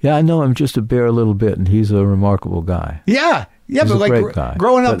there. Yeah, I know him just a bare little bit, and he's a remarkable guy. Yeah, he's but a like great guy.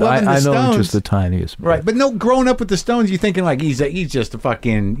 Growing up loving the Stones, I know him just the tiniest bit. Right, but no, growing up with the Stones, you're thinking like he's just a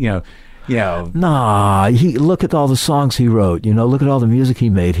fucking Nah, look at all the songs he wrote. Look at all the music he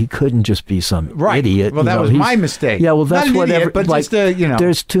made. He couldn't just be some idiot. Well, that was my mistake. Yeah, well, that's not whatever. Idiot, but like, just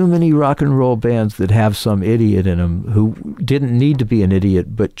there's too many rock and roll bands that have some idiot in them who didn't need to be an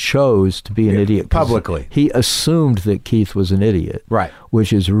idiot, but chose to be an idiot publicly. He assumed that Keith was an idiot, right?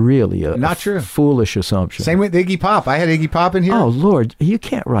 Which is really not true. Foolish assumption. Same with Iggy Pop. I had Iggy Pop in here. Oh Lord, you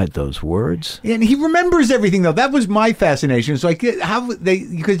can't write those words. And he remembers everything though. That was my fascination. It's like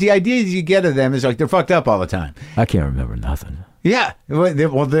because the ideas you get of them is like they're fucked up all the time. I can't remember nothing. Yeah. Well,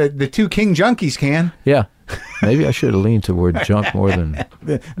 the two King Junkies can. Yeah. Maybe I should have leaned toward junk more than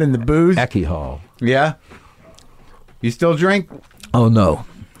the booze. Ecky Hall. Yeah. You still drink? Oh no.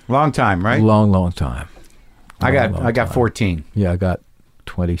 Long time, right? Long time. I got 14. Yeah, I got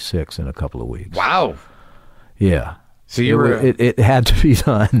 26 in a couple of weeks. Wow. Yeah. So it had to be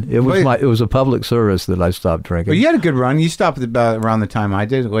done. It was a public service that I stopped drinking. Well, you had a good run. You stopped about around the time I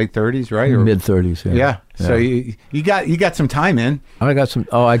did, late 30s, right? Mid 30s. Yeah. So you got some time in. I got some.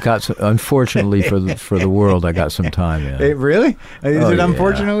 Unfortunately for the world, I got some time in. Really? Is it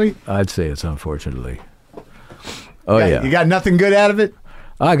unfortunately? I'd say it's unfortunately. You got nothing good out of it?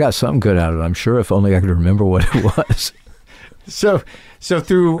 I got something good out of it, I'm sure, if only I could remember what it was. So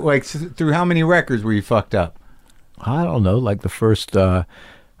through how many records were you fucked up? I don't know, like the first, I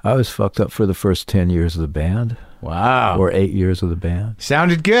was fucked up for the first 10 years of the band. Wow. Or 8 years of the band.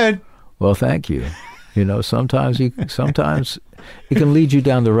 Sounded good. Well, thank you. Sometimes it can lead you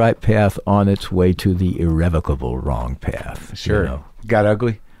down the right path on its way to the irrevocable wrong path. Sure. Got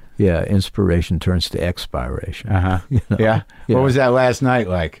ugly? Yeah, inspiration turns to expiration. Yeah. What was that last night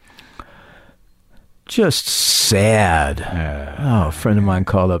like? Just sad. A friend of mine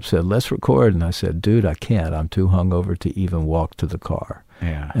called up, said, let's record. And I said, dude, I can't. I'm too hungover to even walk to the car.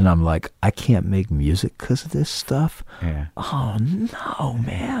 Yeah. And I'm like, I can't make music because of this stuff? Yeah. Oh, no,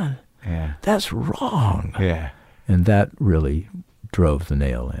 man. Yeah. That's wrong. Yeah. And that really drove the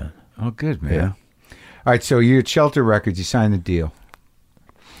nail in. Oh, good, man. Yeah. All right, so you're at Shelter Records. You signed the deal.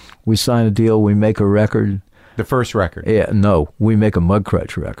 We sign a deal. We make a record. The first record? Yeah, no. We make a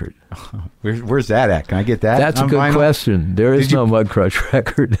Mudcrutch record. Where's that at? Can I get that? That's a good question. There is no Mudcrutch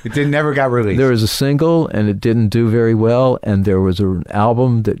record. It never got released. There was a single, and it didn't do very well, and there was an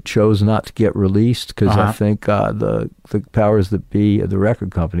album that chose not to get released because I think the powers that be of the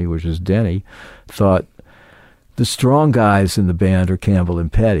record company, which is Denny, thought the strong guys in the band are Campbell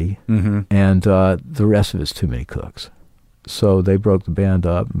and Petty, and the rest of it's too many cooks. So they broke the band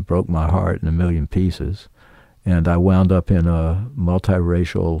up and broke my heart in a million pieces. And I wound up in a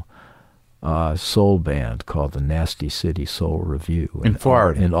multiracial soul band called the Nasty City Soul Review in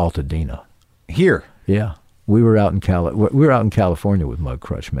Florida, in Altadena. Here, yeah, we were out in California with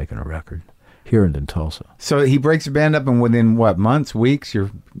Mudcrutch making a record here and in Tulsa. So he breaks the band up, and within what, months, weeks,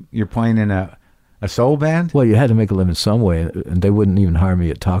 you're playing in a soul band? Well, you had to make a living some way, and they wouldn't even hire me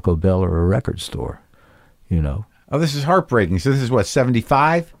at Taco Bell or a record store, you know. Oh, this is heartbreaking. So this is what,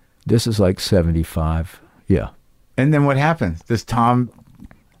 75? This is like 75, yeah. And then what happens? Does Tom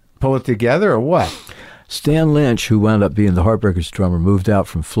pull it together or what? Stan Lynch, who wound up being the Heartbreakers drummer, moved out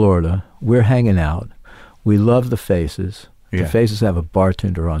from Florida. We're hanging out. We love the Faces. Yeah. The Faces have a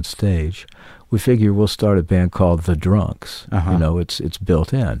bartender on stage. We figure we'll start a band called The Drunks. You know, it's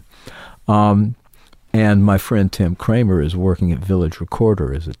built in. And my friend Tim Kramer is working at Village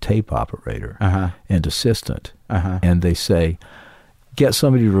Recorder as a tape operator and assistant. And they say, get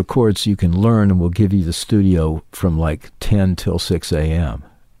somebody to record so you can learn, and we'll give you the studio from like 10 till 6 a.m.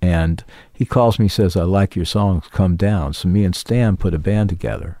 And he calls me, says, I like your songs, come down. So me and Stan put a band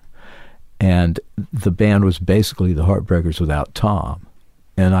together. And the band was basically the Heartbreakers without Tom.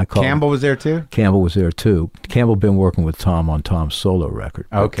 And I called Campbell was there too? Campbell was there too. Campbell been working with Tom on Tom's solo record.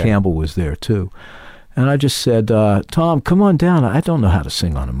 Okay. Campbell was there too. And I just said, Tom, come on down. I don't know how to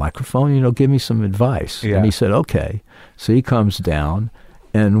sing on a microphone. You know, give me some advice. Yeah. And he said, okay. So he comes down,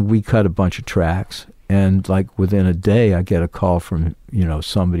 and we cut a bunch of tracks. And like within a day, I get a call from, you know,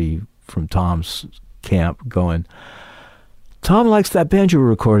 somebody from Tom's camp going, Tom likes that band you were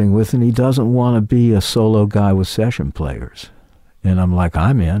recording with, and he doesn't want to be a solo guy with session players. And I'm like,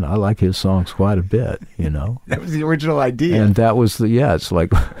 I'm in. I like his songs quite a bit, you know. That was the original idea. And that was it's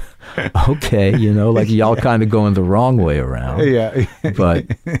like, okay, you know, like y'all kind of going the wrong way around. Yeah.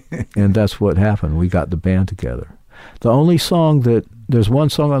 And that's what happened. We got the band together. The only song there's one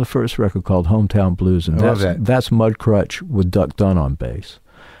song on the first record called Hometown Blues, and that's Mudcrutch with Duck Dunn on bass.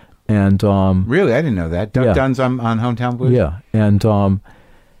 And really, I didn't know that. Duck Dunn's on Hometown Blues? Yeah.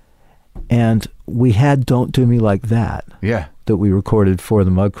 And we had Don't Do Me Like That. Yeah. That we recorded for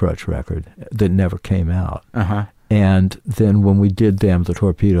the Mudcrutch record that never came out. And then when we did Damn the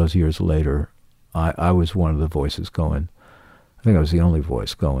Torpedoes years later, I was one of the voices going, I think I was the only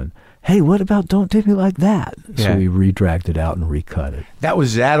voice going, hey, what about Don't Do Me Like That? Yeah. So we re-dragged it out and recut it. That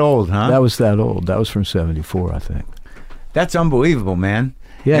was that old, huh? That was that old. That was from 74, I think. That's unbelievable, man.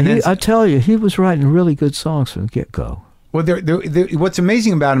 Yeah, I tell you, he was writing really good songs from the get-go. Well, what's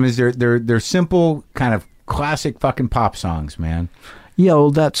amazing about him is they're simple, kind of classic fucking pop songs, man. Yeah,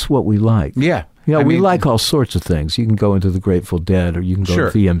 well, that's what we like. Yeah. Yeah, we like all sorts of things. You can go into the Grateful Dead, or you can go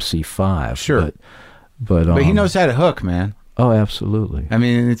to VMC5. Sure. But he knows how to hook, man. Oh, absolutely. I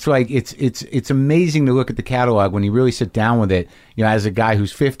mean, it's like it's amazing to look at the catalog when you really sit down with it. You know, as a guy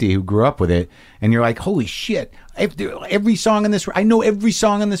who's 50 who grew up with it, and you're like, holy shit! Every song in this, I know every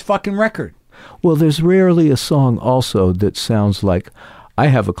song on this fucking record. Well, there's rarely a song also that sounds like I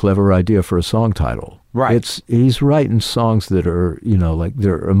have a clever idea for a song title. Right. He's writing songs that are, you know, like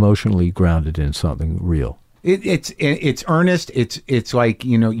they're emotionally grounded in something real. It's earnest. It's like,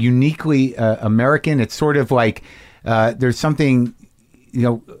 you know, uniquely American. It's sort of like there's something, you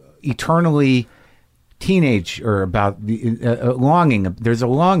know, eternally teenage or about the longing. There's a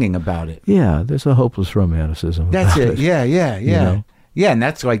longing about it. Yeah, there's a hopeless romanticism. That's it. Yeah. You know? Yeah, and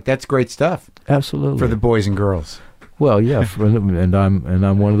that's great stuff. Absolutely. For the boys and girls. Well, yeah, and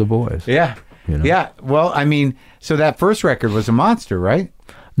I'm one of the boys. Yeah. You know? Yeah. Well, I mean, so that first record was a monster, right?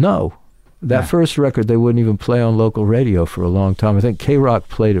 No. That first record, they wouldn't even play on local radio for a long time. I think K-Rock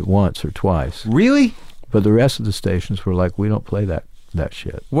played it once or twice. Really? But the rest of the stations were like, we don't play that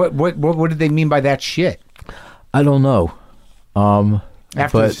shit. What did they mean by that shit? I don't know.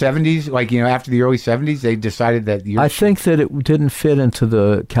 After the 70s, like, you know, after the early 70s, they decided that... I think that it didn't fit into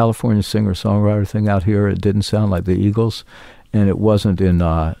the California singer-songwriter thing out here. It didn't sound like the Eagles, and it wasn't in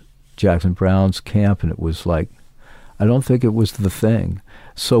Jackson Browne's camp, and it was like, I don't think it was the thing.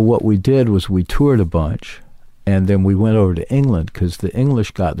 So what we did was we toured a bunch, and then we went over to England, because the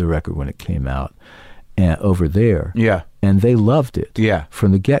English got the record when it came out, and over there. Yeah. And they loved it. Yeah.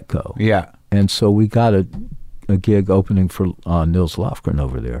 From the get-go. Yeah. And so we got a gig opening for Nils Lofgren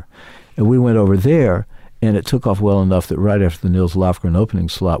over there. And we went over there, and it took off well enough that right after the Nils Lofgren opening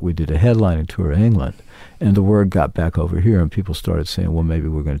slot, we did a headlining tour of England. And the word got back over here, and people started saying, well, maybe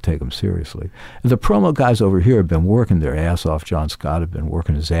we're going to take them seriously. And the promo guys over here have been working their ass off. John Scott had been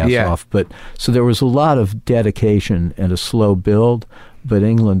working his ass off. But so there was a lot of dedication and a slow build, but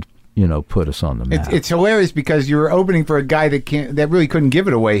England, you know, put us on the map. It's hilarious because you were opening for a guy that really couldn't give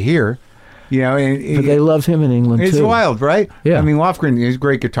it away here. You know, but they loved him in England, it's too. wild, right? Yeah. I mean, Lofgren is a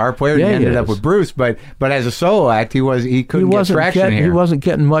great guitar player. Yeah, he ended he up is. with Bruce, but as a solo act, he couldn't get traction here. He wasn't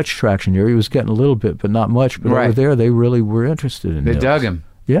getting much traction here. He was getting a little bit, but not much. But over there, they really were interested in They Nils. dug him.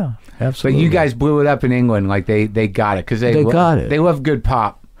 Yeah, absolutely. But you guys blew it up in England. Like, they got it. Because they got it. They love good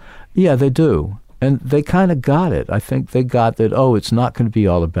pop. Yeah, they do. And they kind of got it. I think they got that, it's not going to be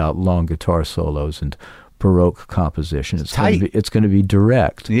all about long guitar solos and Baroque composition. It's going to be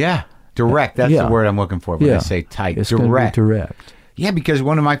direct. Yeah, direct. That's the word I'm looking for when I say tight. It's direct. Going to be direct. Yeah, because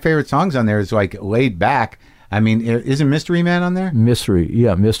one of my favorite songs on there is like Laid Back. I mean, isn't Mystery Man on there?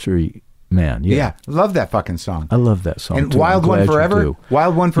 Mystery Man. Yeah, love that fucking song. I love that song. And too. Wild One Forever.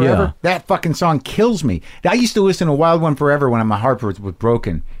 Wild One Forever. Yeah. That fucking song kills me. I used to listen to Wild One Forever when my heart was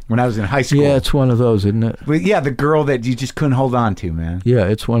broken when I was in high school. Yeah, it's one of those, isn't it? But yeah, the girl that you just couldn't hold on to, man. Yeah,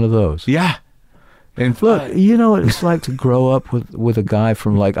 it's one of those. Yeah. And look, you know what it's like to grow up with a guy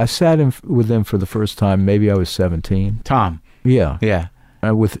from I sat with him for the first time. Maybe I was 17. Tom. Yeah. Yeah.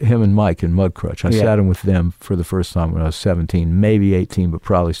 With him and Mike in Mudcrutch. I sat in with them for the first time when I was 17, maybe 18, but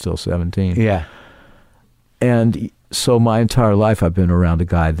probably still 17. Yeah. And so my entire life I've been around a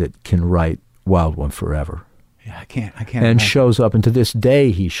guy that can write Wild One Forever. Yeah, I can't. And shows up, and to this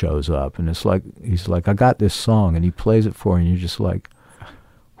day he shows up, and it's like, he's like, I got this song, and he plays it for you, and you're just like,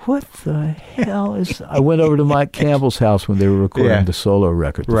 what the hell is... I went over to Mike Campbell's house when they were recording the solo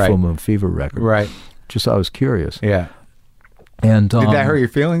record, the Full Moon Fever record. Right. Just, I was curious. Yeah. And did that hurt your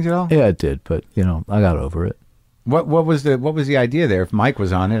feelings at all? Yeah, it did, but I got over it. What was the idea there? If Mike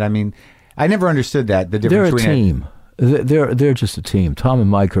was on it, I mean, I never understood that. The difference they're a between team. They're just a team. Tom and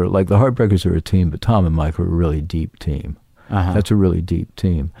Mike are like the Heartbreakers are a team, but Tom and Mike are a really deep team. Uh-huh. That's a really deep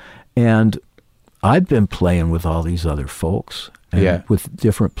team. And I'd been playing with all these other folks. And with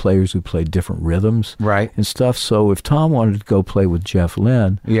different players who played different rhythms, right, and stuff. So if Tom wanted to go play with Jeff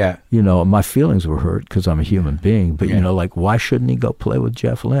Lynne, my feelings were hurt because I'm a human being. But why shouldn't he go play with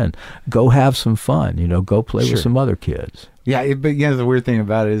Jeff Lynne? Go have some fun. Go play with some other kids. Yeah, but the weird thing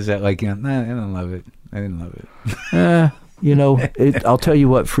about it is that I don't love it. I didn't love it. I'll tell you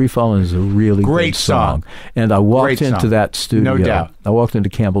what, Free Fallin' is a really great good song. And I walked into that studio. No doubt. I walked into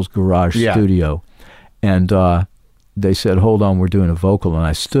Campbell's garage studio, and they said, hold on, we're doing a vocal. And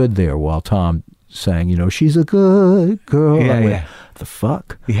I stood there while Tom sang, she's a good girl. Yeah, I went, the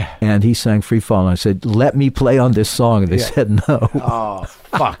fuck? Yeah. And he sang Free Fallin'. I said, let me play on this song. And they said no. Oh,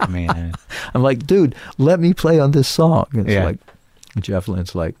 fuck, man. I'm like, dude, let me play on this song. And it's like, Jeff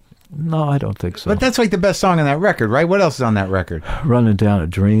Lynne's like, no, I don't think so. But that's like the best song on that record, right? What else is on that record? Running Down a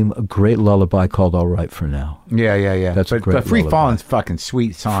Dream, a great lullaby called All Right for Now. Yeah. That's a great But Free Fallin's fucking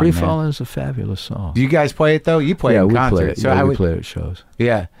sweet song, Free Fallin's a fabulous song. Do you guys play it, though? You play it in concert. We play it at shows.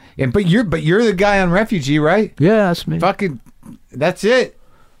 Yeah. But you're the guy on Refugee, right? Yeah, that's me. Fucking, that's it.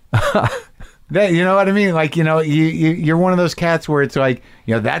 You know what I mean? You're one of those cats where it's like,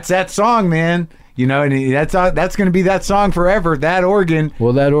 that's that song, man. And that's going to be that song forever. That organ.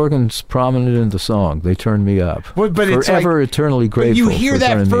 Well, that organ's prominent in the song. They turned me up. But it's forever, eternally grateful. You hear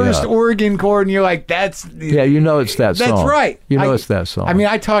that first organ chord, and you're like, "That's." Yeah, it's that song. That's right. It's that song. I mean,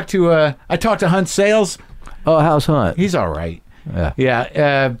 I talked to Hunt Sales. Oh, how's Hunt? He's all right.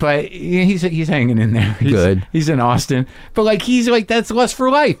 Yeah. But he's hanging in there. Good. He's in Austin, but he's like, that's Lust for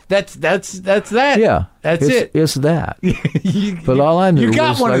Life. That's that. Yeah, that's it. It's that. But all I knew you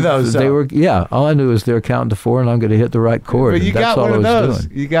got was one of those. They were. Yeah, all I knew is they're counting to 4, and I'm going to hit the right chord. But you got one of those.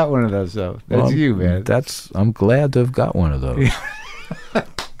 Doing. You got one of those, though. That's you, man. I'm glad to have got one of those.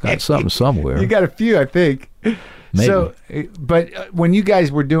 Got something somewhere. You got a few, I think. Maybe. So, but when you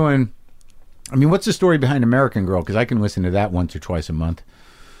guys were doing. I mean, what's the story behind American Girl? Because I can listen to that once or twice a month.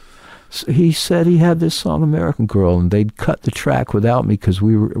 He said he had this song, American Girl, and they'd cut the track without me because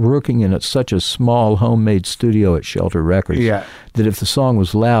we were working in such a small homemade studio at Shelter Records that if the song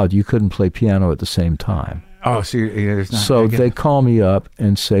was loud, you couldn't play piano at the same time. Oh, so there's not... So they call me up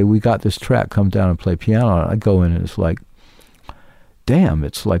and say, we got this track, come down and play piano. And I go in and it's like, damn,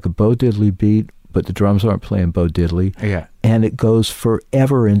 it's like a Bo Diddley beat, but the drums aren't playing Bo Diddley. Yeah. And it goes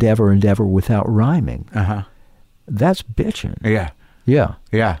forever and ever and ever without rhyming. Uh-huh. That's bitching. Yeah. Yeah.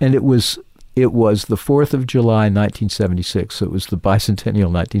 Yeah. And it was the 4th of July, 1976. So it was the bicentennial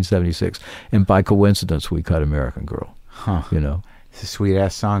 1976. And by coincidence, we cut American Girl. Huh. It's a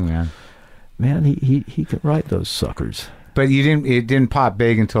sweet-ass song, man. Man, he can write those suckers. But it didn't pop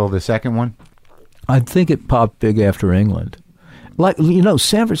big until the second one? I think it popped big after England.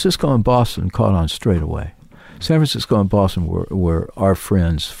 San Francisco and Boston caught on straight away. San Francisco and Boston were our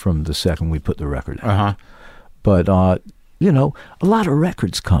friends from the second we put the record out. Uh-huh. But a lot of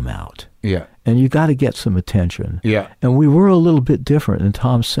records come out. Yeah. And you got to get some attention. Yeah. And we were a little bit different, and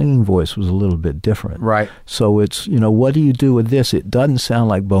Tom's singing voice was a little bit different. Right. So it's, what do you do with this? It doesn't sound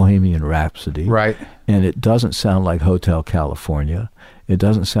like Bohemian Rhapsody. Right. And it doesn't sound like Hotel California. It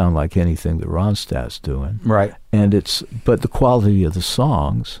doesn't sound like anything that Ronstadt's doing. Right. But the quality of the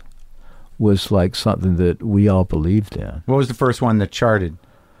songs was like something that we all believed in. What was the first one that charted?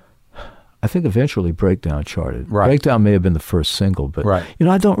 I think eventually Breakdown charted. Right. Breakdown may have been the first single, but right.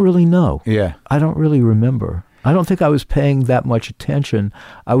 I don't really know. Yeah. I don't really remember. I don't think I was paying that much attention.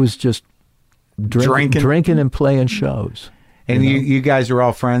 I was just drinking and playing shows. And you guys are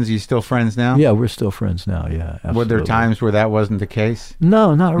all friends? You still friends now? Yeah, we're still friends now, yeah. Absolutely. Were there times where that wasn't the case?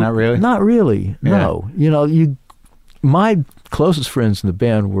 No, not really. Not really, no. Yeah. My closest friends in the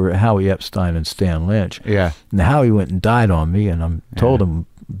band were Howie Epstein and Stan Lynch. Yeah. And Howie went and died on me, and I told him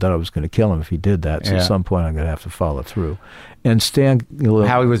that I was going to kill him if he did that. So at some point I'm going to have to follow through. And Stan,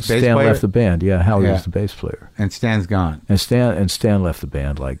 Howie was bass Stan player? left the band. Yeah, Howie was the bass player. And Stan's gone. And Stan left the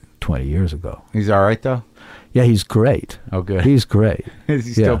band like 20 years ago. He's all right though? Yeah, he's great. Oh, good. He's great. Is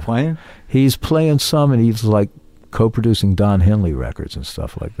he still playing? He's playing some, and he's like co-producing Don Henley records and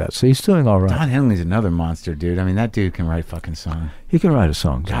stuff like that. So he's doing all right. Don Henley's another monster, dude. I mean, that dude can write fucking songs. He can write a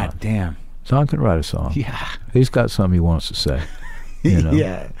song, Don. God damn. Don can write a song. Yeah. He's got something he wants to say.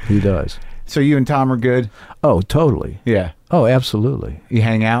 Yeah. He does. So you and Tom are good? Oh, totally. Yeah. Oh, absolutely. You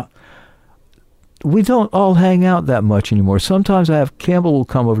hang out? We don't all hang out that much anymore. Sometimes Campbell will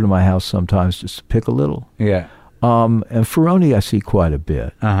come over to my house sometimes just to pick a little. Yeah. And Ferroni I see quite a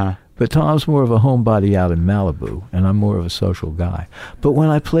bit. Uh-huh. But Tom's more of a homebody out in Malibu, and I'm more of a social guy. But when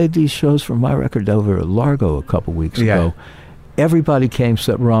I played these shows for my record over at Largo a couple weeks ago, everybody came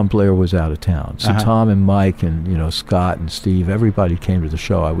except Ron Blair was out of town. So Tom and Mike and Scott and Steve, everybody came to the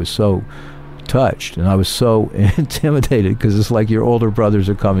show. I was so touched, and I was so intimidated because it's like your older brothers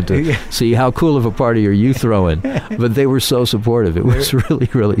are coming to see how cool of a party are you throwing. But they were so supportive. It was really,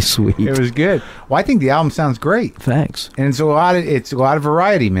 really sweet. It was good. Well, I think the album sounds great. Thanks. And it's a lot of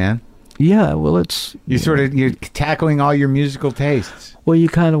variety, man. Yeah, well, it's you're tackling all your musical tastes. Well, you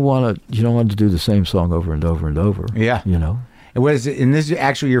kind of you don't want to do the same song over and over and over. Yeah, And this is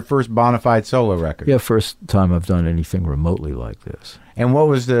actually your first bona fide solo record. Yeah, first time I've done anything remotely like this. And what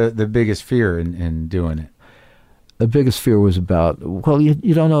was the biggest fear in doing it? The biggest fear was about,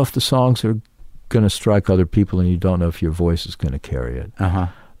 you don't know if the songs are going to strike other people, and you don't know if your voice is going to carry it. Uh-huh.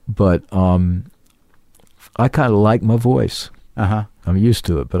 But I kind of like my voice. Uh-huh. I'm used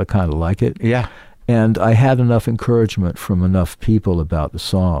to it, but I kind of like it. Yeah. And I had enough encouragement from enough people about the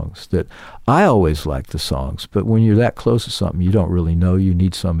songs that I always like the songs, but when you're that close to something, you don't really know. You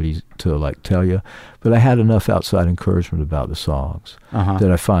need somebody to tell you. But I had enough outside encouragement about the songs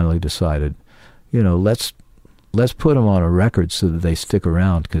that I finally decided, let's put them on a record so that they stick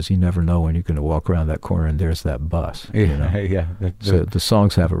around, because you never know when you're going to walk around that corner and there's that bus. Yeah. So the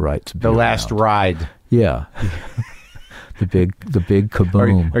songs have a right to be the last ride. Yeah. The big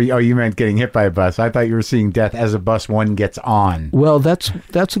kaboom. Or you meant getting hit by a bus. I thought you were seeing death as a bus one gets on. Well, that's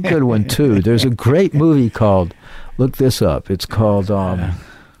a good one too. There's a great movie called, look this up. It's called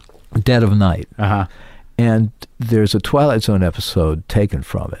Dead of Night. Uh-huh. And there's a Twilight Zone episode taken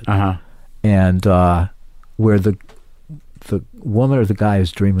from it. Uh-huh. And where the woman or the guy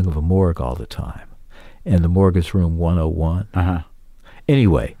is dreaming of a morgue all the time, and the morgue is room 101. Uh-huh.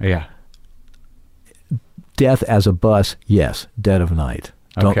 Anyway. Yeah. Death as a bus, yes. Dead of Night.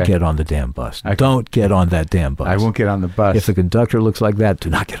 Don't get on the damn bus. Okay. Don't get on that damn bus. I won't get on the bus. If the conductor looks like that,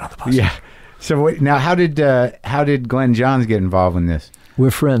 do not get on the bus. Yeah. So now, how did Glenn Johns get involved in this? We're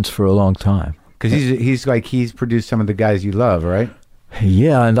friends for a long time. Because he's produced some of the guys you love, right?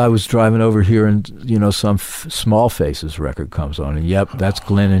 Yeah, and I was driving over here, and some Small Faces record comes on, and that's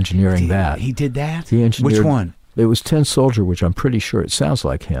Glenn engineering that. He did that? He engineered. Which one? It was Tin Soldier, which I'm pretty sure it sounds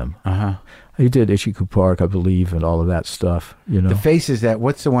like him. Uh-huh. He did Ichiku Park, I believe, and all of that stuff. The Faces,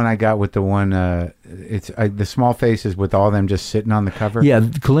 what's the one I got with the one? It's the Small Faces with all them just sitting on the cover. Yeah,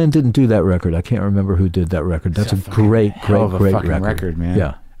 Glenn didn't do that record. I can't remember who did that record. That's a great record, man.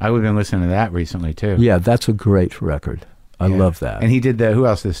 Yeah, I would have been listening to that recently too. Yeah, that's a great record. I love that. And he did who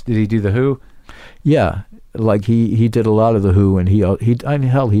else? Did he do the Who? Yeah, like he did a lot of the Who, and he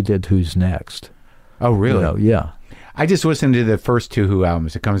did Who's Next. Oh, really? Yeah. I just listened to the first two Who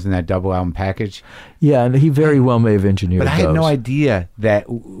albums. It comes in that double album package. Yeah, and he very well may have engineered those. But I had no idea that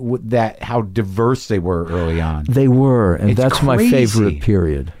how diverse they were early on. They were, and that's crazy. My favorite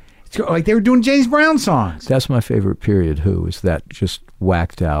period. It's like they were doing James Brown songs. That's my favorite period, Who, is that just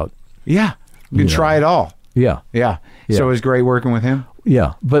whacked out. Yeah, you can try it all. Yeah. So it was great working with him?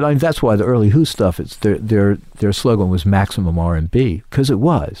 Yeah, but I mean, that's why the early Who stuff, it's their slogan was maximum R&B, because it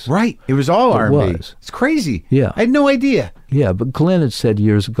was. Right. It was all R&B. Was. It's crazy. Yeah. I had no idea. Yeah, but Glenn had said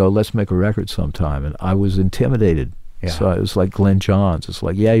years ago, let's make a record sometime, and I was intimidated. Yeah. So it was like Glenn Johns. It's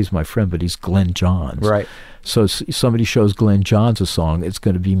like, yeah, he's my friend, but he's Glenn Johns. Right. So somebody shows Glenn Johns a song, it's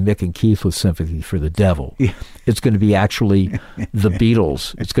going to be Mick and Keith with Sympathy for the Devil. Yeah. It's going to be actually the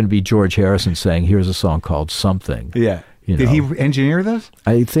Beatles. It's going to be George Harrison saying, here's a song called Something. Yeah. Did he engineer those?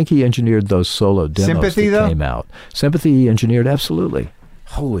 I think he engineered those solo demos Sympathy, that though? Came out. Sympathy he engineered, absolutely.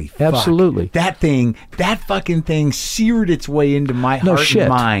 Holy fuck. Absolutely. That fucking thing seared its way into my heart and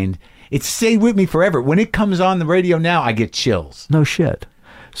mind. It stayed with me forever. When it comes on the radio now, I get chills. No shit.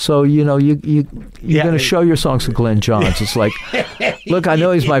 So, you're going to show your songs to Glenn Johns. It's like, look, I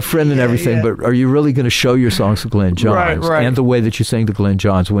know he's my friend and everything, but are you really going to show your songs to Glenn Johns? Right. And the way that you sing to Glenn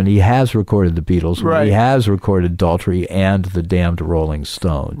Johns when he has recorded the Beatles, when he has recorded Daltrey and the damned Rolling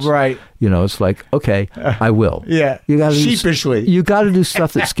Stones. Right. It's like, okay, I will. Yeah. You gotta sheepishly. You got to do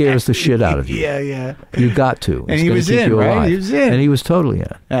stuff that scares the shit out of you. Yeah. You got to. And he was in, right? He was in. And he was totally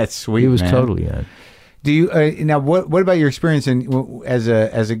in. That's sweet, He was totally in. Do you now? What about your experience as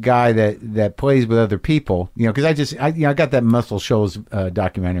a guy that plays with other people? Because I got that Muscle Shoals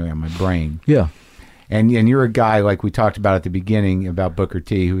documentary on my brain. Yeah, and you're a guy like we talked about at the beginning about Booker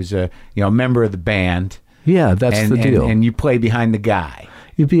T, who's a member of the band. Yeah, that's the deal. And you play behind the guy.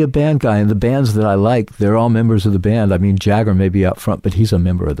 You'd be a band guy, and the bands that I like, they're all members of the band. I mean, Jagger may be out front, but he's a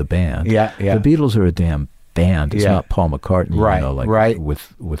member of the band. Yeah. The Beatles are a damn band. It's not Paul McCartney, right.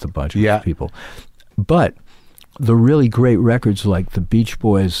 with a bunch of people. But the really great records like the Beach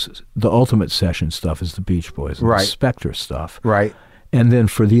Boys, the Ultimate Session stuff is the Beach Boys, and the Spectre stuff. Right. And then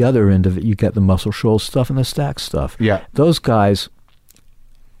for the other end of it, you get the Muscle Shoals stuff and the Stax stuff. Yeah. Those guys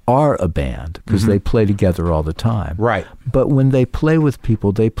are a band because they play together all the time. Right. But when they play with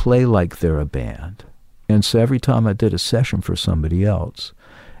people, they play like they're a band. And so every time I did a session for somebody else,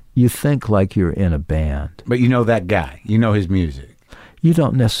 you think like you're in a band. But you know that guy. You know his music. You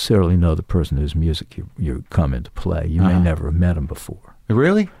don't necessarily know the person whose music you come in to play. You may never have met him before.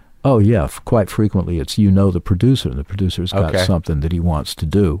 Really? Oh, yeah. Quite frequently, it's the producer, and the producer's got something that he wants to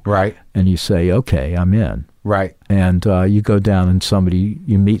do. Right. And you say, okay, I'm in. Right. And you go down and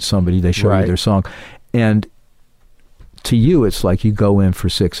you meet somebody, they show you their song. And to you, it's like you go in for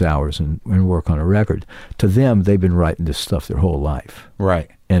 6 hours and work on a record. To them, they've been writing this stuff their whole life. Right.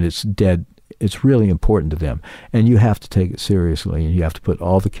 And it's dead. It's really important to them, and you have to take it seriously, and you have to put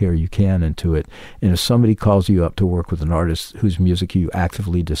all the care you can into it. And if somebody calls you up to work with an artist whose music you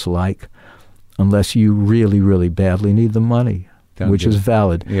actively dislike, unless you really, really badly need the money, which is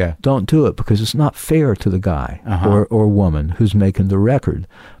valid, don't do it, because it's not fair to the guy or woman who's making the record,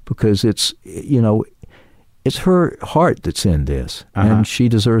 because it's her heart that's in this, and she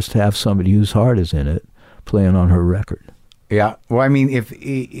deserves to have somebody whose heart is in it playing on her record. Yeah. Well, I mean, if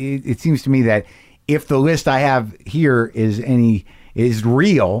it seems to me that if the list I have here is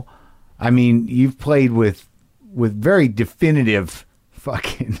real, I mean, you've played with very definitive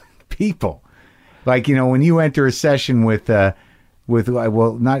fucking people. Like, when you enter a session with not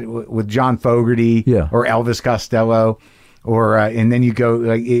with John Fogerty or Elvis Costello, or and then you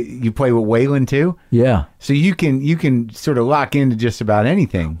go you play with Waylon too. Yeah. So you can sort of lock into just about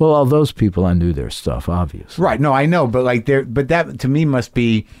anything. Well, all those people, I knew their stuff, obviously. Right. No, I know, but that to me must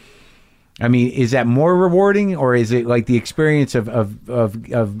be. I mean, is that more rewarding, or is it like the experience of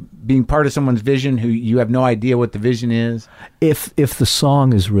being part of someone's vision who you have no idea what the vision is? If the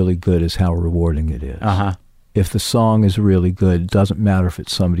song is really good, is how rewarding it is. If the song is really good, it doesn't matter if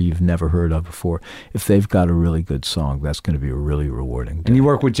it's somebody you've never heard of before. If they've got a really good song, that's going to be a really rewarding day. And you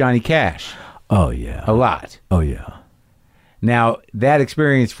work with Johnny Cash. Oh, yeah. A lot. Oh, yeah. Now, that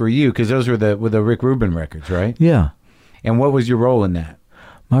experience for you, because those were the Rick Rubin records, right? Yeah. And what was your role in that?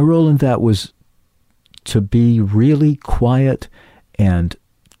 My role in that was to be really quiet and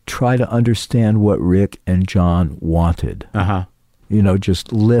try to understand what Rick and John wanted.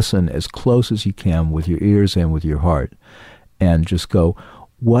 Just listen as close as you can with your ears and with your heart, and just go,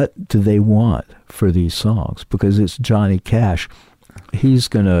 what do they want for these songs? Because it's Johnny Cash. He's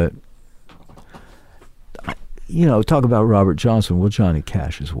going to, talk about Robert Johnson. Well, Johnny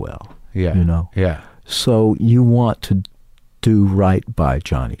Cash as well. Yeah. Yeah. So you want to do right by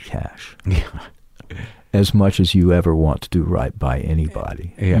Johnny Cash. As much as you ever want to do right by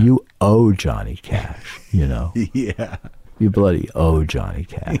anybody. Yeah. You owe Johnny Cash, Yeah. You bloody owe Johnny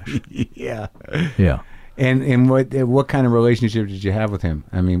Cash. Yeah. Yeah. And what kind of relationship did you have with him?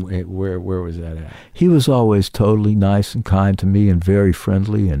 I mean, where was that at? He was always totally nice and kind to me and very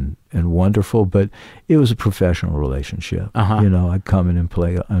friendly and wonderful, but it was a professional relationship. You know, I'd come in and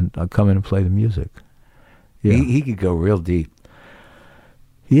play the music. Yeah. He could go real deep.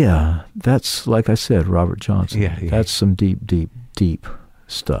 Yeah, that's, like I said, Robert Johnson. Yeah. That's some deep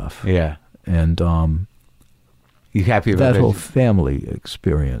stuff. Yeah. And you happy about that whole family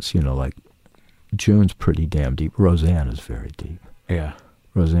experience, you know, like June's pretty damn deep. Roseanne is very deep. Yeah.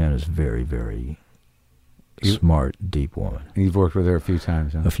 Roseanne is very, very smart, deep woman. You've worked with her a few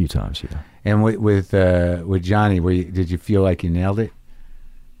times, huh? A few times, yeah. And with Johnny, did you feel like you nailed it?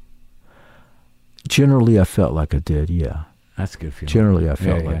 Generally, I felt like I did, yeah. That's good feeling. Generally, I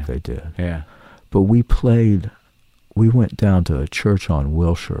felt like they did. Yeah. But we went down to a church on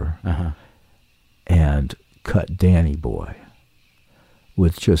Wilshire and cut Danny Boy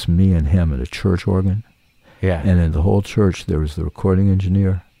with just me and him and a church organ. Yeah. And in the whole church, there was the recording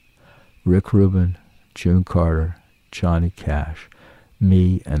engineer, Rick Rubin, June Carter, Johnny Cash,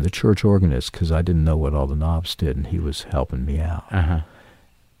 me, and the church organist, because I didn't know what all the knobs did, and he was helping me out.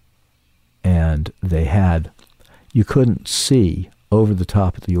 And you couldn't see over the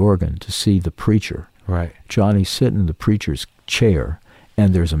top of the organ to see the preacher. Right. Johnny's sitting in the preacher's chair,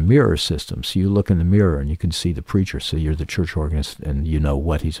 and there's a mirror system, so you look in the mirror and you can see the preacher, so you're the church organist and you know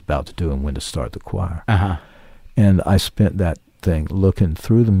what he's about to do and when to start the choir. And I spent that thing looking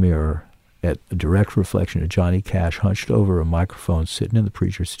through the mirror at a direct reflection of Johnny Cash hunched over a microphone, sitting in the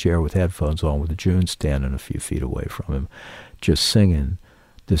preacher's chair with headphones on, with the June standing a few feet away from him, just singing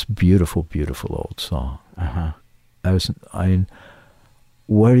this beautiful, beautiful old song.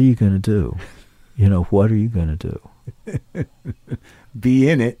 What are you going to do? You know, what are you going to do? Be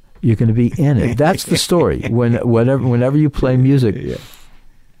in it. You're going to be in it. That's the story. Whenever you play music,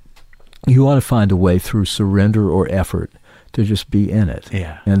 you want to find a way through surrender or effort to just be in it.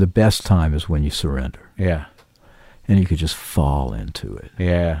 Yeah. And the best time is when you surrender. Yeah. And you could just fall into it.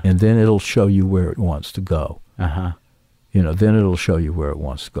 Yeah. And then it'll show you where it wants to go. You know, then it'll show you where it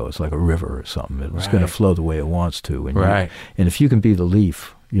wants to go. It's like a river or something. It's going to flow the way it wants to. And and if you can be the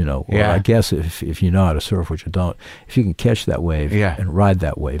leaf, you know, or I guess if you know how to surf, which you don't, if you can catch that wave and ride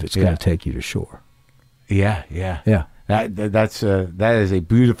that wave, it's going to take you to shore. Yeah. That is a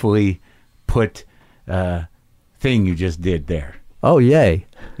beautifully put thing you just did there. Oh, yay.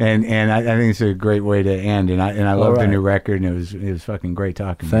 And I think it's a great way to end. And I love the new record, and it was fucking great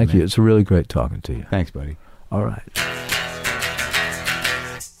talking to you. Thank you. It's really great talking to you. Thanks, buddy. All right.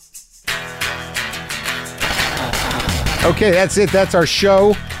 Okay, that's it. That's our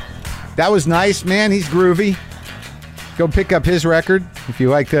show. That was nice, man. He's groovy. Go pick up his record if you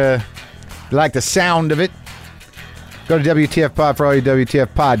like the sound of it. Go to WTF Pod for all your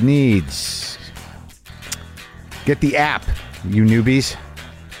WTF Pod needs. Get the app, you newbies.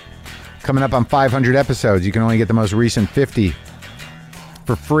 Coming up on 500 episodes. You can only get the most recent 50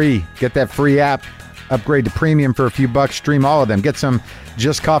 for free. Get that free app. Upgrade to premium for a few bucks. Stream all of them. Get some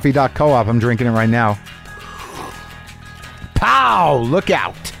justcoffee.coop. I'm drinking it right now. Pow! Look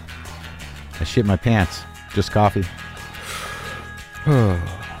out! I shit my pants. Just coffee. All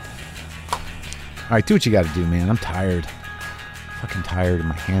right, do what you got to do, man. I'm tired. Fucking tired, and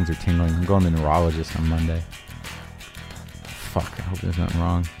my hands are tingling. I'm going to the neurologist on Monday. Fuck, I hope there's nothing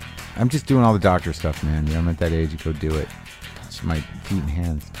wrong. I'm just doing all the doctor stuff, man. You know, I'm at that age, you go do it. It's my feet and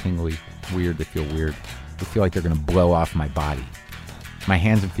hands tingly. Weird. They feel weird. They feel like they're going to blow off my body. My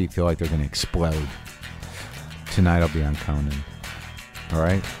hands and feet feel like they're going to explode. Tonight I'll be on Conan. All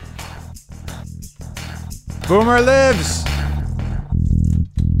right? Boomer lives!